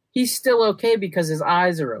 he's still okay because his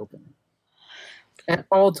eyes are open at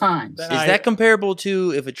all times. Is that comparable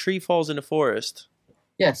to if a tree falls in a forest?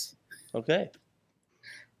 Yes. Okay.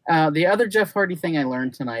 The other Jeff Hardy thing I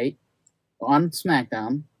learned tonight on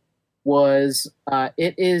SmackDown was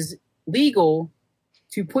it is legal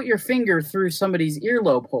to put your finger through somebody's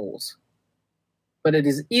earlobe holes, but it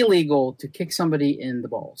is illegal to kick somebody in the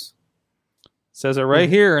balls. Says it right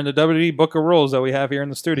here in the WWE Book of Rules that we have here in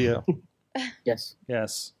the studio. Yes.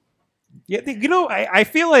 Yes. Yeah, you know, I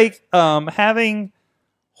feel like having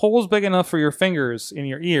holes big enough for your fingers in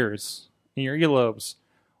your ears, in your earlobes,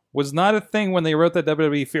 was not a thing when they wrote that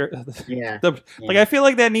WWE fear. Yeah. Like, I feel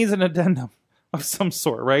like that needs an addendum of some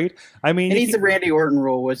sort, right? I mean, it needs a Randy Orton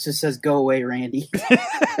rule, which just says "Go away, Randy."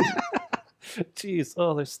 Jeez,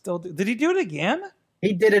 they're still. Did he do it again?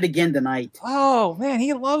 He did it again tonight. Oh man,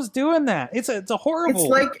 he loves doing that. It's a horrible. It's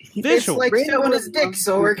like showing his dick,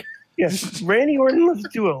 Sorg. Yes, Randy Orton loves to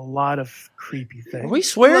do a lot of creepy things. Are we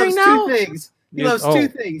swearing now? 2 things. He loves 2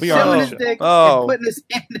 things: showing his dick and putting his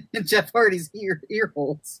hand in Jeff Hardy's ear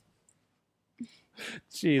holes.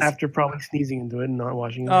 Jeez. After probably sneezing into it and not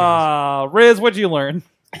washing his hands. Riz, what'd you learn?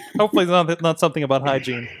 Hopefully it's not something about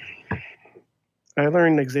hygiene. I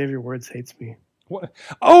learned Xavier Woods hates me. What?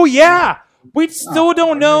 Oh, yeah! We still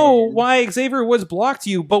don't know why Xavier Woods blocked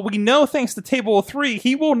you, but we know thanks to Table of 3,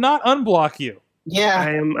 he will not unblock you. Yeah.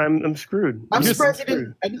 I'm screwed. I'm surprised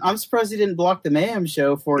he didn't block the Mayhem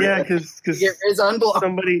show for it. Yeah, because unblocked.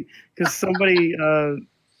 Somebody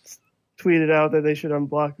tweeted out that they should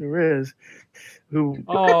unblock the Riz. Who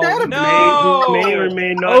may or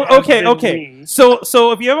may not. Okay. Me.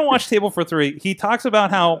 So if you haven't watched Table for 3, he talks about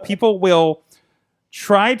how people will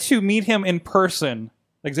try to meet him in person.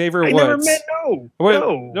 Xavier Woods. Never met.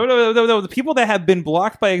 No. The people that have been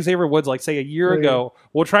blocked by Xavier Woods, like say a year ago,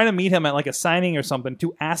 will try to meet him at like a signing or something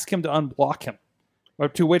to ask him to unblock him. Or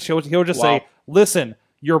to which he'll just say, "Listen,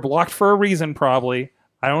 you're blocked for a reason, probably.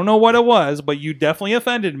 I don't know what it was, but you definitely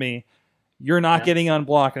offended me. You're not getting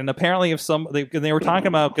unblocked." And apparently, if they were talking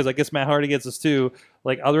about, because I guess Matt Hardy gets this too,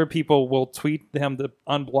 like other people will tweet him to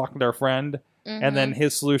unblock their friend, and then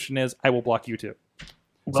his solution is, "I will block you too."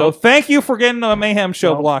 Well, so thank you for getting the Mayhem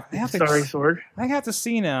show blocked. Sorry, Sorg. I have to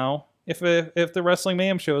see now if the Wrestling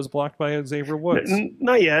Mayhem show is blocked by Xavier Woods.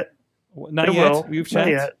 Not yet. Not yet. You've checked?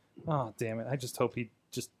 Not yet. Oh, damn it! I just hope he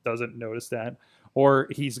just doesn't notice that. Or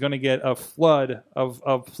he's going to get a flood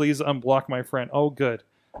of please unblock my friend. Oh, good.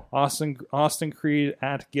 Austin Creed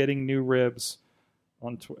at getting new ribs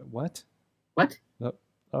on Twitter. What? What? Wow.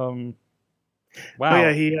 Oh,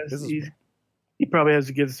 yeah, he probably has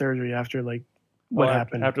to get surgery after what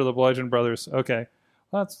happened after the Bludgeon Brothers. Okay,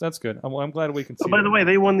 well, that's good. I'm glad we can see. Oh, by the way,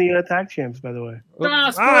 they won the tag champs. By the way.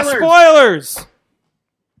 Spoilers!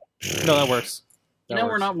 No, that works.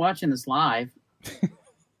 We're not watching this live.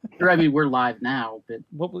 Or, I mean, we're live now, but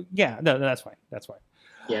yeah, no, that's fine. That's fine.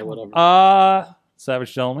 Yeah, whatever.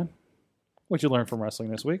 Savage Gentleman, what'd you learn from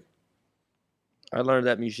wrestling this week? I learned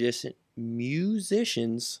that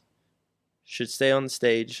musicians should stay on the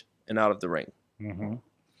stage and out of the ring. Mm-hmm.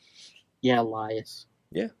 Yeah, Elias.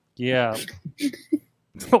 Yeah. Yeah.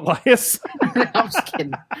 Elias? I'm just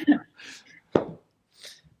kidding.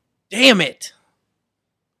 Damn it.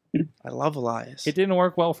 I love Elias. It didn't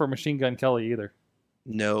work well for Machine Gun Kelly either.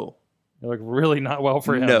 No. It worked really not well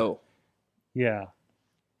for him. No. Yeah.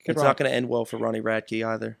 It's not going to end well for Ronnie Radke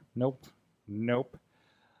either. Nope.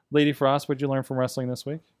 Lady Frost, what'd you learn from wrestling this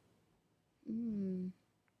week?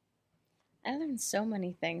 I learned so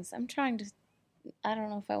many things. I don't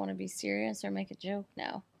know if I want to be serious or make a joke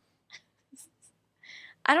now.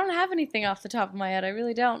 I don't have anything off the top of my head. I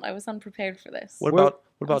really don't. I was unprepared for this. What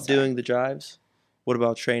about doing the drives? What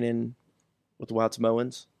about training with the Wild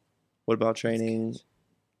Samoans? What about training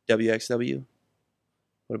WXW?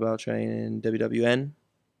 What about training WWN?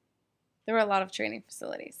 There were a lot of training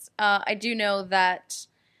facilities. I do know that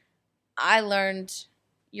I learned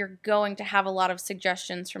you're going to have a lot of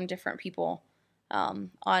suggestions from different people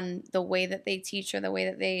on the way that they teach or the way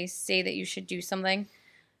that they say that you should do something.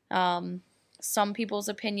 Some people's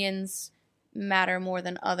opinions matter more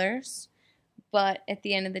than others, but at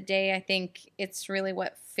the end of the day, I think it's really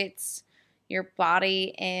what fits your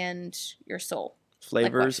body and your soul.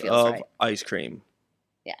 Flavors of right. Ice cream.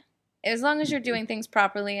 Yeah. As long as you're doing things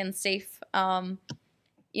properly and safe, I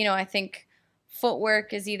think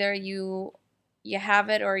footwork is either you have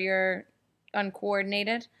it or you're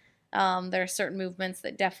uncoordinated. There are certain movements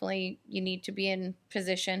that definitely you need to be in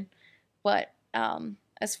position. But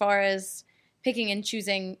as far as picking and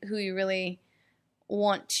choosing who you really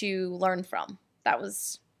want to learn from, that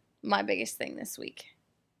was my biggest thing this week.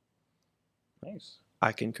 Nice.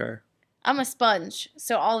 I concur. I'm a sponge,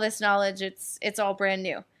 so all this knowledge, it's all brand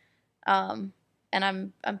new. And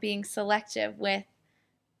I'm being selective with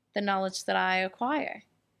the knowledge that I acquire.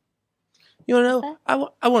 You want to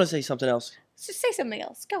know? I want to say something else. Just say something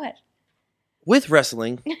else. Go ahead. With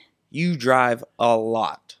wrestling, you drive a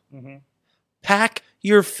lot. Mm-hmm. Pack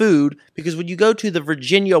your food, because when you go to the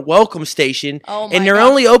Virginia welcome station, and they're God.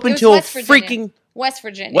 only open till freaking West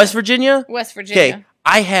Virginia. West Virginia? West Virginia. Okay,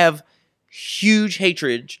 I have huge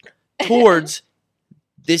hatred towards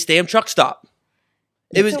this damn truck stop.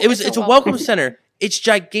 It's a welcome center. It's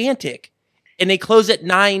gigantic, and they close at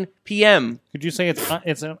 9 p.m. Could you say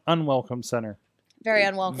it's an unwelcome center? Very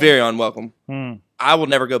unwelcome. Very unwelcome. I will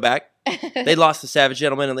never go back. They lost the Savage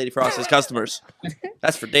Gentleman and Lady Frost as customers.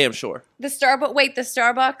 That's for damn sure. The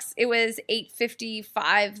Starbucks, it was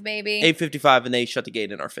 8:55 maybe. 8:55, and they shut the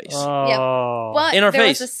gate in our face. Oh. Yep. But in our there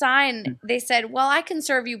face. was a sign. They said, well, I can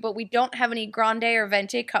serve you, but we don't have any grande or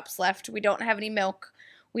venti cups left. We don't have any milk.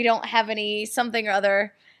 We don't have any something or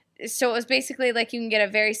other. So it was basically like you can get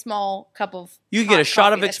a very small cup of You can get a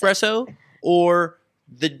shot of espresso or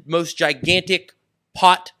the most gigantic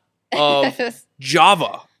pot of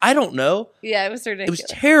Java. I don't know. Yeah, it was ridiculous. It was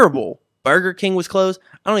terrible. Burger King was closed.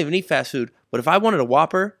 I don't even eat fast food. But if I wanted a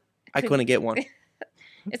Whopper, I couldn't get one.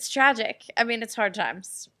 It's tragic. I mean, it's hard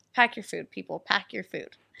times. Pack your food, people. Pack your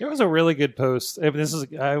food. There was a really good post.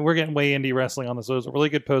 We're getting way indie wrestling on this. There was a really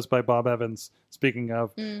good post by Bob Evans, speaking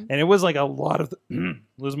of. And it was like a lot of,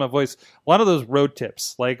 losing my voice, a lot of those road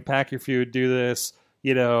tips, like pack your food, do this,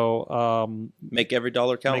 make every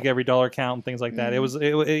dollar count. Make every dollar count and things like that.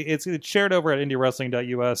 It's shared over at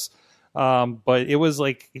indiewrestling.us. But it was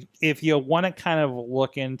like, if you want to kind of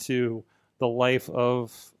look into the life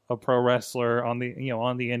of a pro wrestler on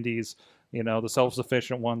the indies, the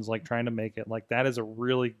self-sufficient ones, like trying to make it, like that is a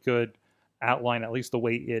really good outline, at least the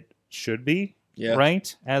way it should be. Yeah.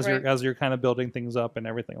 Right. As you're kind of building things up and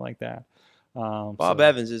everything like that. Bob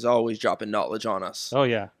Evans is always dropping knowledge on us. Oh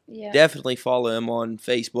yeah. Definitely follow him on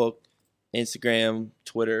Facebook, Instagram,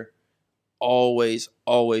 Twitter. Always,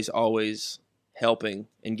 always, always helping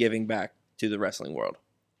and giving back to the wrestling world.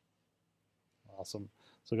 Awesome.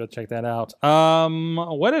 So go check that out.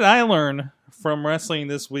 What did I learn from wrestling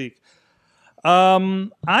this week?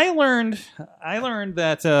 I learned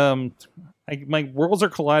that my worlds are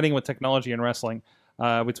colliding with technology and wrestling.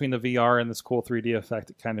 between the VR and this cool 3D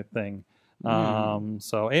effect kind of thing.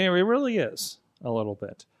 So anyway, it really is a little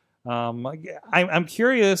bit. I'm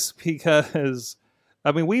curious because,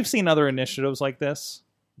 I mean, we've seen other initiatives like this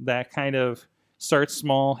that kind of start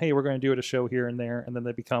small. Hey, we're going to do it a show here and there, and then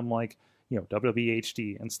they become like, WWE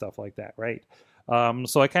HD and stuff like that, right?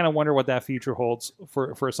 So I kind of wonder what that future holds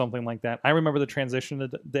for something like that. I remember the transition to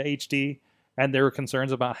the HD, and there were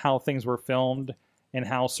concerns about how things were filmed and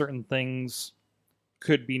how certain things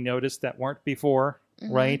could be noticed that weren't before,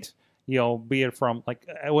 right? Be it from like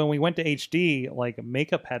when we went to HD, like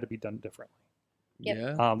makeup had to be done differently. Yep.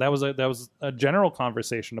 Yeah. That was a general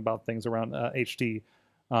conversation about things around HD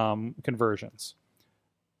conversions,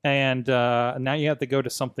 and now you have to go to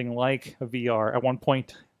something like a VR. At one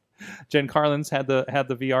point, Jen Carlin's had the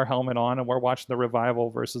VR helmet on, and we're watching the Revival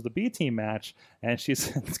versus the B Team match, and she's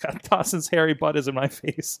got Dawson's hairy butt is in my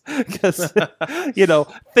face because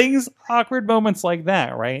things, awkward moments like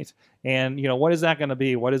that, right? And what is that going to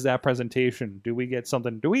be? What is that presentation? Do we get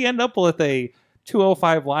something? Do we end up with a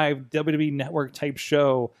 205 Live WWE Network type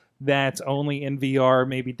show that's only in VR,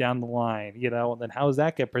 maybe down the line? And then how does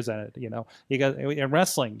that get presented? You got in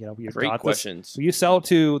wrestling. You've Great got questions. You sell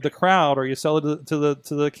to the crowd, or you sell to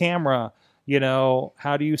the camera.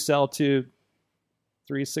 How do you sell to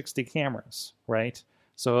 360 cameras, right?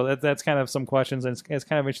 So that's kind of some questions, and it's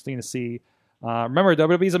kind of interesting to see. Remember,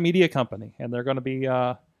 WWE is a media company, and they're going to be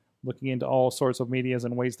looking into all sorts of medias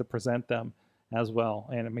and ways to present them as well.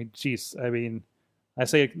 And I mean, I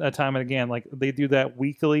say it time and again, like they do that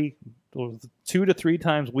weekly, 2 to 3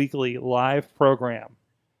 times weekly live program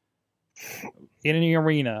in the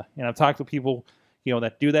arena. And I've talked to people,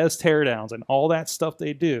 that do those teardowns and all that stuff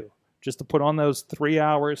they do just to put on those 3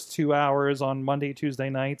 hours, 2 hours on Monday,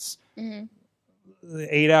 Tuesday nights,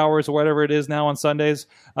 8 hours or whatever it is now on Sundays,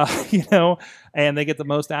 and they get the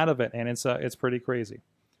most out of it. And it's pretty crazy.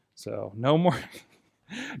 So no more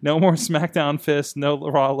SmackDown fist, no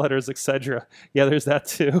Raw letters, etc. Yeah, there's that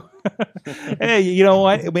too. Hey, you know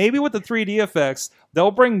what? Maybe with the 3D effects,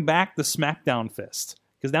 they'll bring back the SmackDown fist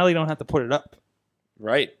because now they don't have to put it up.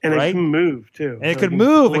 Right. And it can move too. And it can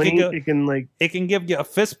move. It can give you a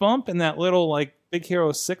fist bump and that little like Big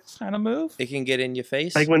Hero 6 kind of move. It can get in your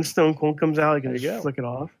face. Like when Stone Cold comes out, you can just flick it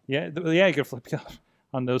off. Yeah, you can flip it off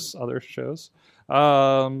on those other shows.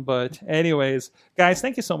 But anyways, guys,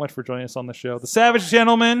 thank you so much for joining us on the show. The Savage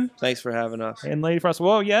Gentleman. Thanks for having us. And Lady Frost.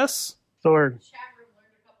 Whoa, yes? Sword.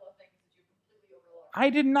 I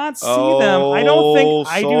did not see them. I don't think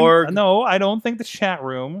Sorg. I don't think the chat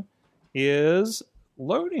room is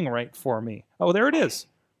loading right for me. Oh, there it is.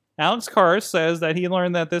 Alex Carr says that he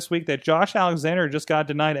learned that this week that Josh Alexander just got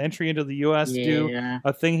denied entry into the U.S. to do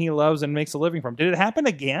a thing he loves and makes a living from. Did it happen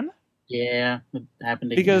again? Yeah, it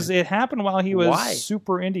happened again. Because it happened while he was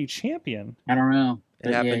Super Indie champion. I don't know.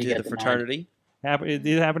 It happened to the fraternity. It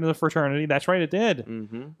did happen to the fraternity. That's right, it did.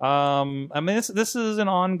 Mm-hmm. I mean, this is an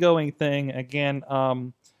ongoing thing. Again,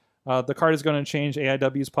 the card is going to change.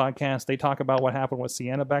 AIW's podcast. They talk about what happened with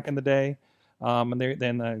Sienna back in the day. And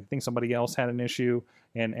then I think somebody else had an issue,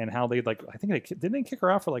 and how they I think didn't they kick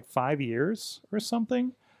her out for like 5 years or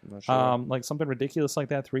something. I'm not sure. Like something ridiculous like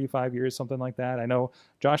that, 3-5 years, something like that. I know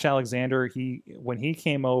Josh Alexander. When he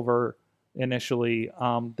came over initially,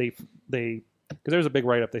 they because there's a big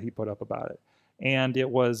write up that he put up about it, and it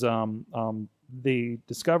was they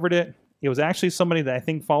discovered it. It was actually somebody that I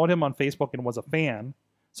think followed him on Facebook and was a fan,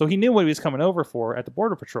 so he knew what he was coming over for at the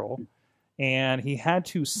Border Patrol, and he had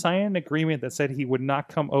to sign an agreement that said he would not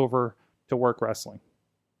come over to work wrestling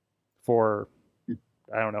for,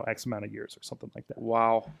 I don't know, X amount of years or something like that.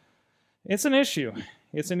 Wow. It's an issue.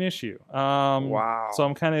 Wow. So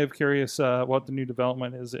I'm kind of curious what the new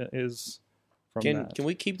development is from that. Can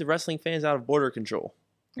we keep the wrestling fans out of Border Control?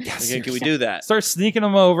 Yes. Can we do that? Start sneaking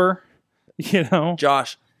them over,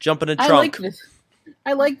 Josh, jump in a trunk.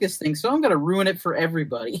 I like this thing, so I'm going to ruin it for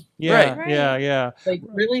everybody. Yeah, Right. yeah. Like,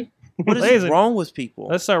 really? What is wrong with people?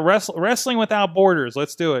 Let's start wrestling without borders.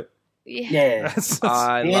 Let's do it. Yeah.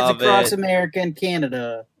 I Hands love across it. America and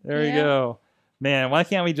Canada. There you go. Man, why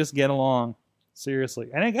can't we just get along? Seriously.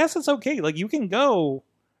 And I guess it's okay. Like, you can go.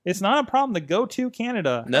 It's not a problem to go to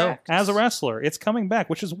Canada No. as a wrestler. It's coming back,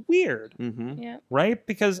 which is weird. Mm-hmm. Yeah. Right?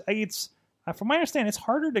 Because from my understanding, it's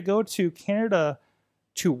harder to go to Canada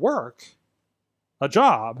to work a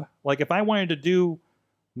job. Like, if I wanted to do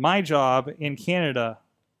my job in Canada,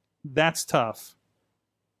 that's tough.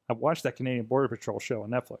 I watched that Canadian Border Patrol show on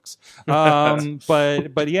Netflix.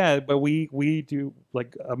 But we do,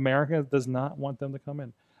 like, America does not want them to come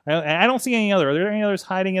in. I don't see any other. Are there any others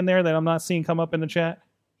hiding in there that I'm not seeing come up in the chat?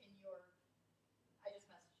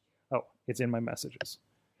 Oh, it's in my messages.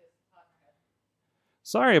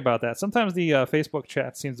 Sorry about that. Sometimes the Facebook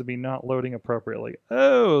chat seems to be not loading appropriately.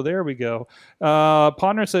 Oh, there we go.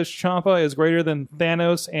 Podner says Ciampa is greater than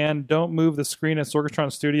Thanos, and don't move the screen at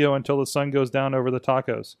Sorgatron Studio until the sun goes down over the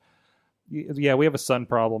tacos. Yeah, we have a sun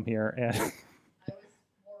problem here. And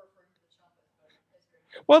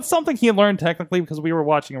well, it's something he learned technically because we were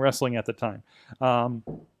watching wrestling at the time.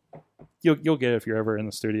 You'll get it if you're ever in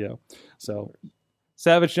the studio. So,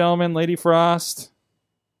 Savage Gentleman, Lady Frost,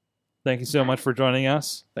 thank you so much for joining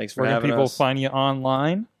us. Thanks for Where having can people us. find you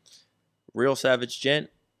online? Real Savage Gent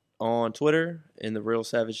on Twitter and the Real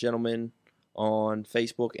Savage Gentleman on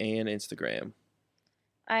Facebook and Instagram.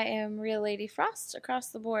 I am Real Lady Frost across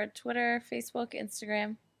the board. Twitter, Facebook,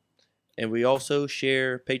 Instagram. And we also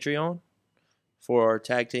share Patreon for our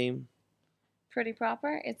tag team. Pretty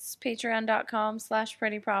Proper. It's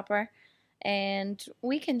patreon.com/prettyproper. And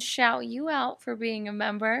we can shout you out for being a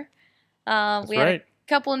member. We had a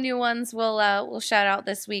couple new ones we'll shout out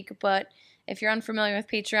this week. But if you're unfamiliar with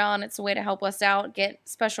Patreon, it's a way to help us out, get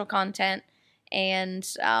special content. And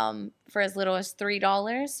for as little as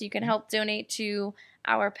 $3, you can help donate to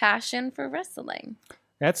our passion for wrestling.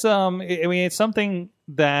 That's it's something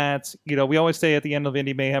that, we always say at the end of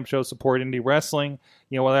Indie Mayhem show, support indie wrestling.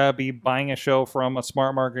 Whether that be buying a show from a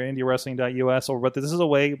smart market, indiewrestling.us, but this is a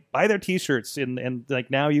way, buy their t-shirts and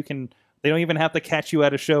like now you can, they don't even have to catch you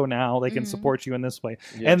at a show now. They can support you in this way.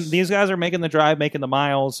 Yes. And these guys are making the drive, making the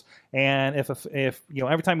miles. And if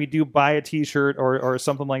every time you do buy a t-shirt or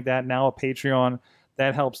something like that, now a Patreon,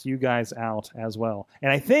 that helps you guys out as well.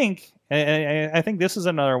 And I think this is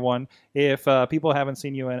another one. If people haven't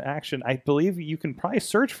seen you in action, I believe you can probably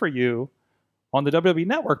search for you on the WWE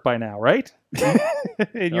Network by now, right?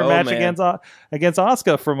 In your match against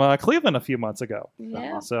Asuka from Cleveland a few months ago.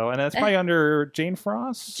 Yeah. So, and that's probably under Jamie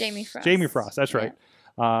Frost. Jamie Frost. Jamie Frost. That's right.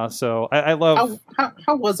 So I love.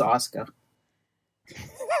 How was Asuka?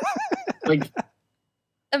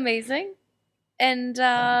 Amazing. And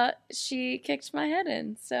she kicked my head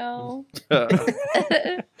in, so not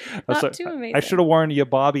too amazing. I should have warned you.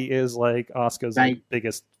 Bobby is like Asuka's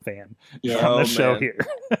biggest fan on the show here.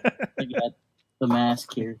 I got the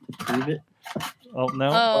mask here to prove it. Oh no!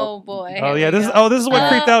 Oh boy! Oh yeah! This is what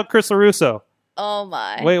creeped out Chris LaRusso. Oh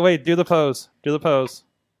my! Wait! Do the pose. Do the pose.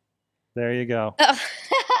 There you go.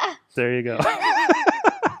 There you go.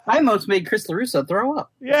 I almost made Chris LaRusso throw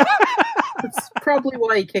up. Yeah. That's probably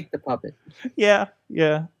why he kicked the puppet. Yeah.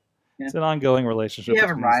 It's an ongoing relationship. We have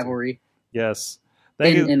a rivalry. Yes.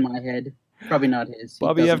 In my head. Probably not his.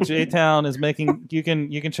 Bobby F. J. Town is making. You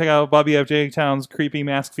can check out Bobby F. J. Town's creepy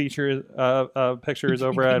mask feature pictures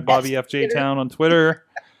over at Bobby F. J. Town on Twitter.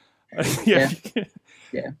 Yeah.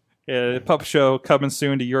 Pup show coming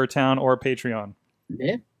soon to your town or Patreon.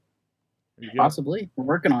 Yeah. Possibly. We're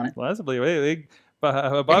working on it. Possibly.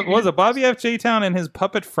 Was it Bobby F. J. Town and his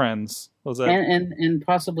puppet friends? Was that and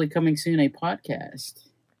possibly coming soon a podcast.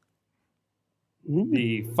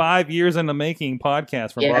 The 5 years in the making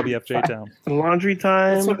podcast from Bobby F. J. Town. Laundry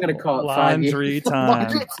time. That's what I'm going to call it. Laundry time.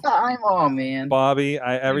 Laundry time. Oh, man. Bobby,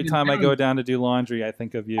 every time I go down to do laundry, I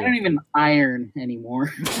think of you. I don't even iron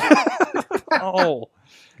anymore. Oh,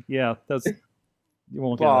 yeah. You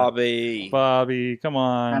won't Bobby. Bobby, come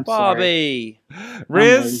on. I'm Bobby.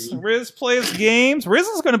 Riz plays games. Riz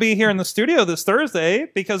is going to be here in the studio this Thursday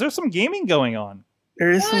because there's some gaming going on. There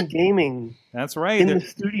is some gaming. That's right. In the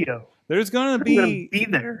studio. There's going to be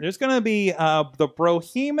there. There's going to be the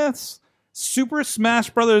Brohemoths Super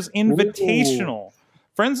Smash Brothers Invitational. Ooh.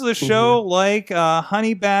 Friends of the show like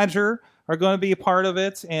Honey Badger are going to be a part of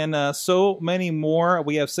it, and so many more.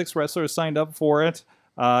 We have 6 wrestlers signed up for it.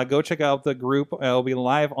 Go check out the group. It'll be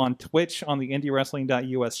live on Twitch on the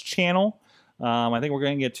indiewrestling.us channel. I think we're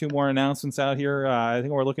going to get 2 more announcements out here. I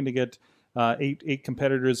think we're looking to get 8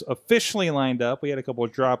 competitors officially lined up. We had a couple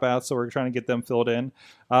of dropouts, so we're trying to get them filled in.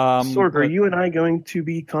 Sorg, are you and I going to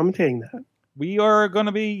be commentating that? We are going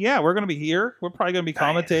to be, we're going to be here. We're probably going to be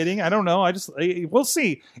commentating. I don't know. We'll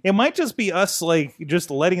see. It might just be us,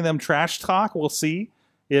 just letting them trash talk. We'll see.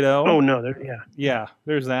 Oh no,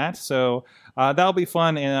 there's that. So that'll be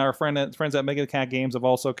fun. And our friends at Mega Cat Games have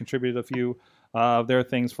also contributed a few of their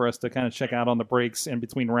things for us to kind of check out on the breaks in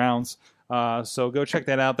between rounds. So go check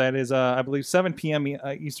that out. That is, I believe, 7 p.m.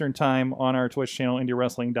 Eastern time on our Twitch channel,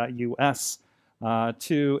 indiewrestling.us.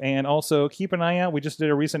 And also keep an eye out. We just did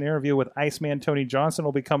a recent interview with Iceman Tony Johnson.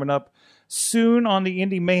 Will be coming up soon on the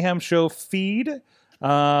Indie Mayhem Show feed.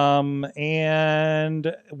 And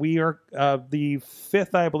we are the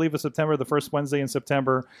 5th, I believe, of September, the first Wednesday in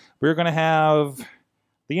September. We're going to have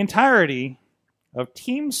the entirety of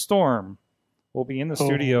Team Storm will be in the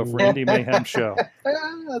studio for Indie Mayhem Show.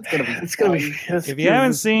 It's gonna be. If you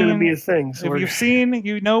haven't seen, gonna be a thing. So if you've seen,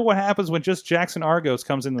 you know what happens when just Jackson Argos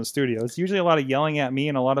comes in the studio. It's usually a lot of yelling at me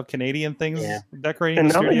and a lot of Canadian things decorating and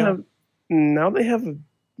the studio.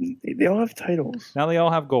 They all have titles. Now they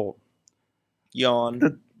all have gold.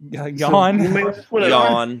 Yawn. Yawn. So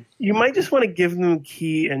Yawn. You might just want to give them a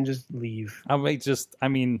key and just leave.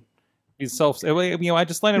 He's I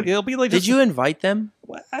just let him. It'll be like. Did you invite them?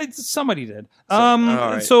 Somebody did. All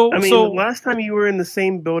right. So last time you were in the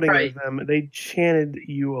same building as them, they chanted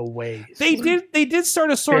you away. They did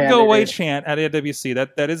start a sword go away chant at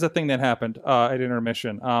AWC. That is a thing that happened at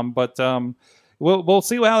intermission. But we'll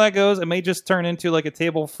see how that goes. It may just turn into like a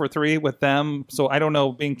table for three with them. So I don't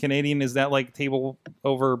know. Being Canadian, is that like table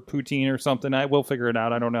over poutine or something? I will figure it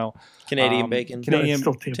out. I don't know. Canadian bacon. Canadian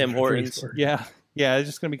Tim Hortons. Yeah. Yeah, it's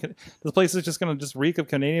just gonna be. This place is just gonna reek of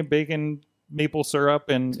Canadian bacon, maple syrup,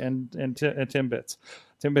 and Timbits.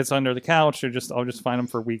 Timbits under the couch. I'll just find them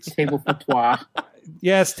for weeks. Table for trois.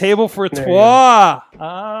 Yes, table for trois.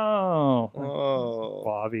 Oh,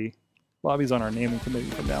 Bobby's on our naming committee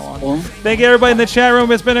from now on. Thank you, everybody in the chat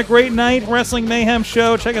room. It's been a great night. Wrestling Mayhem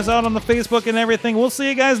Show. Check us out on the Facebook and everything. We'll see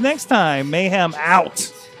you guys next time. Mayhem out.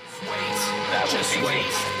 Just wait. Just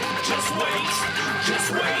wait. Just wait.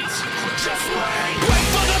 Just wait. Wait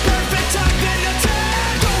for the perfect time, then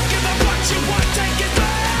attack. Don't give up what you want, take it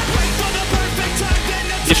back. Wait for the perfect time, then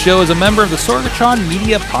attack. This show is a member of the Sorgatron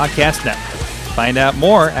Media Podcast Network. Find out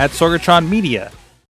more at sorgatronmedia.com.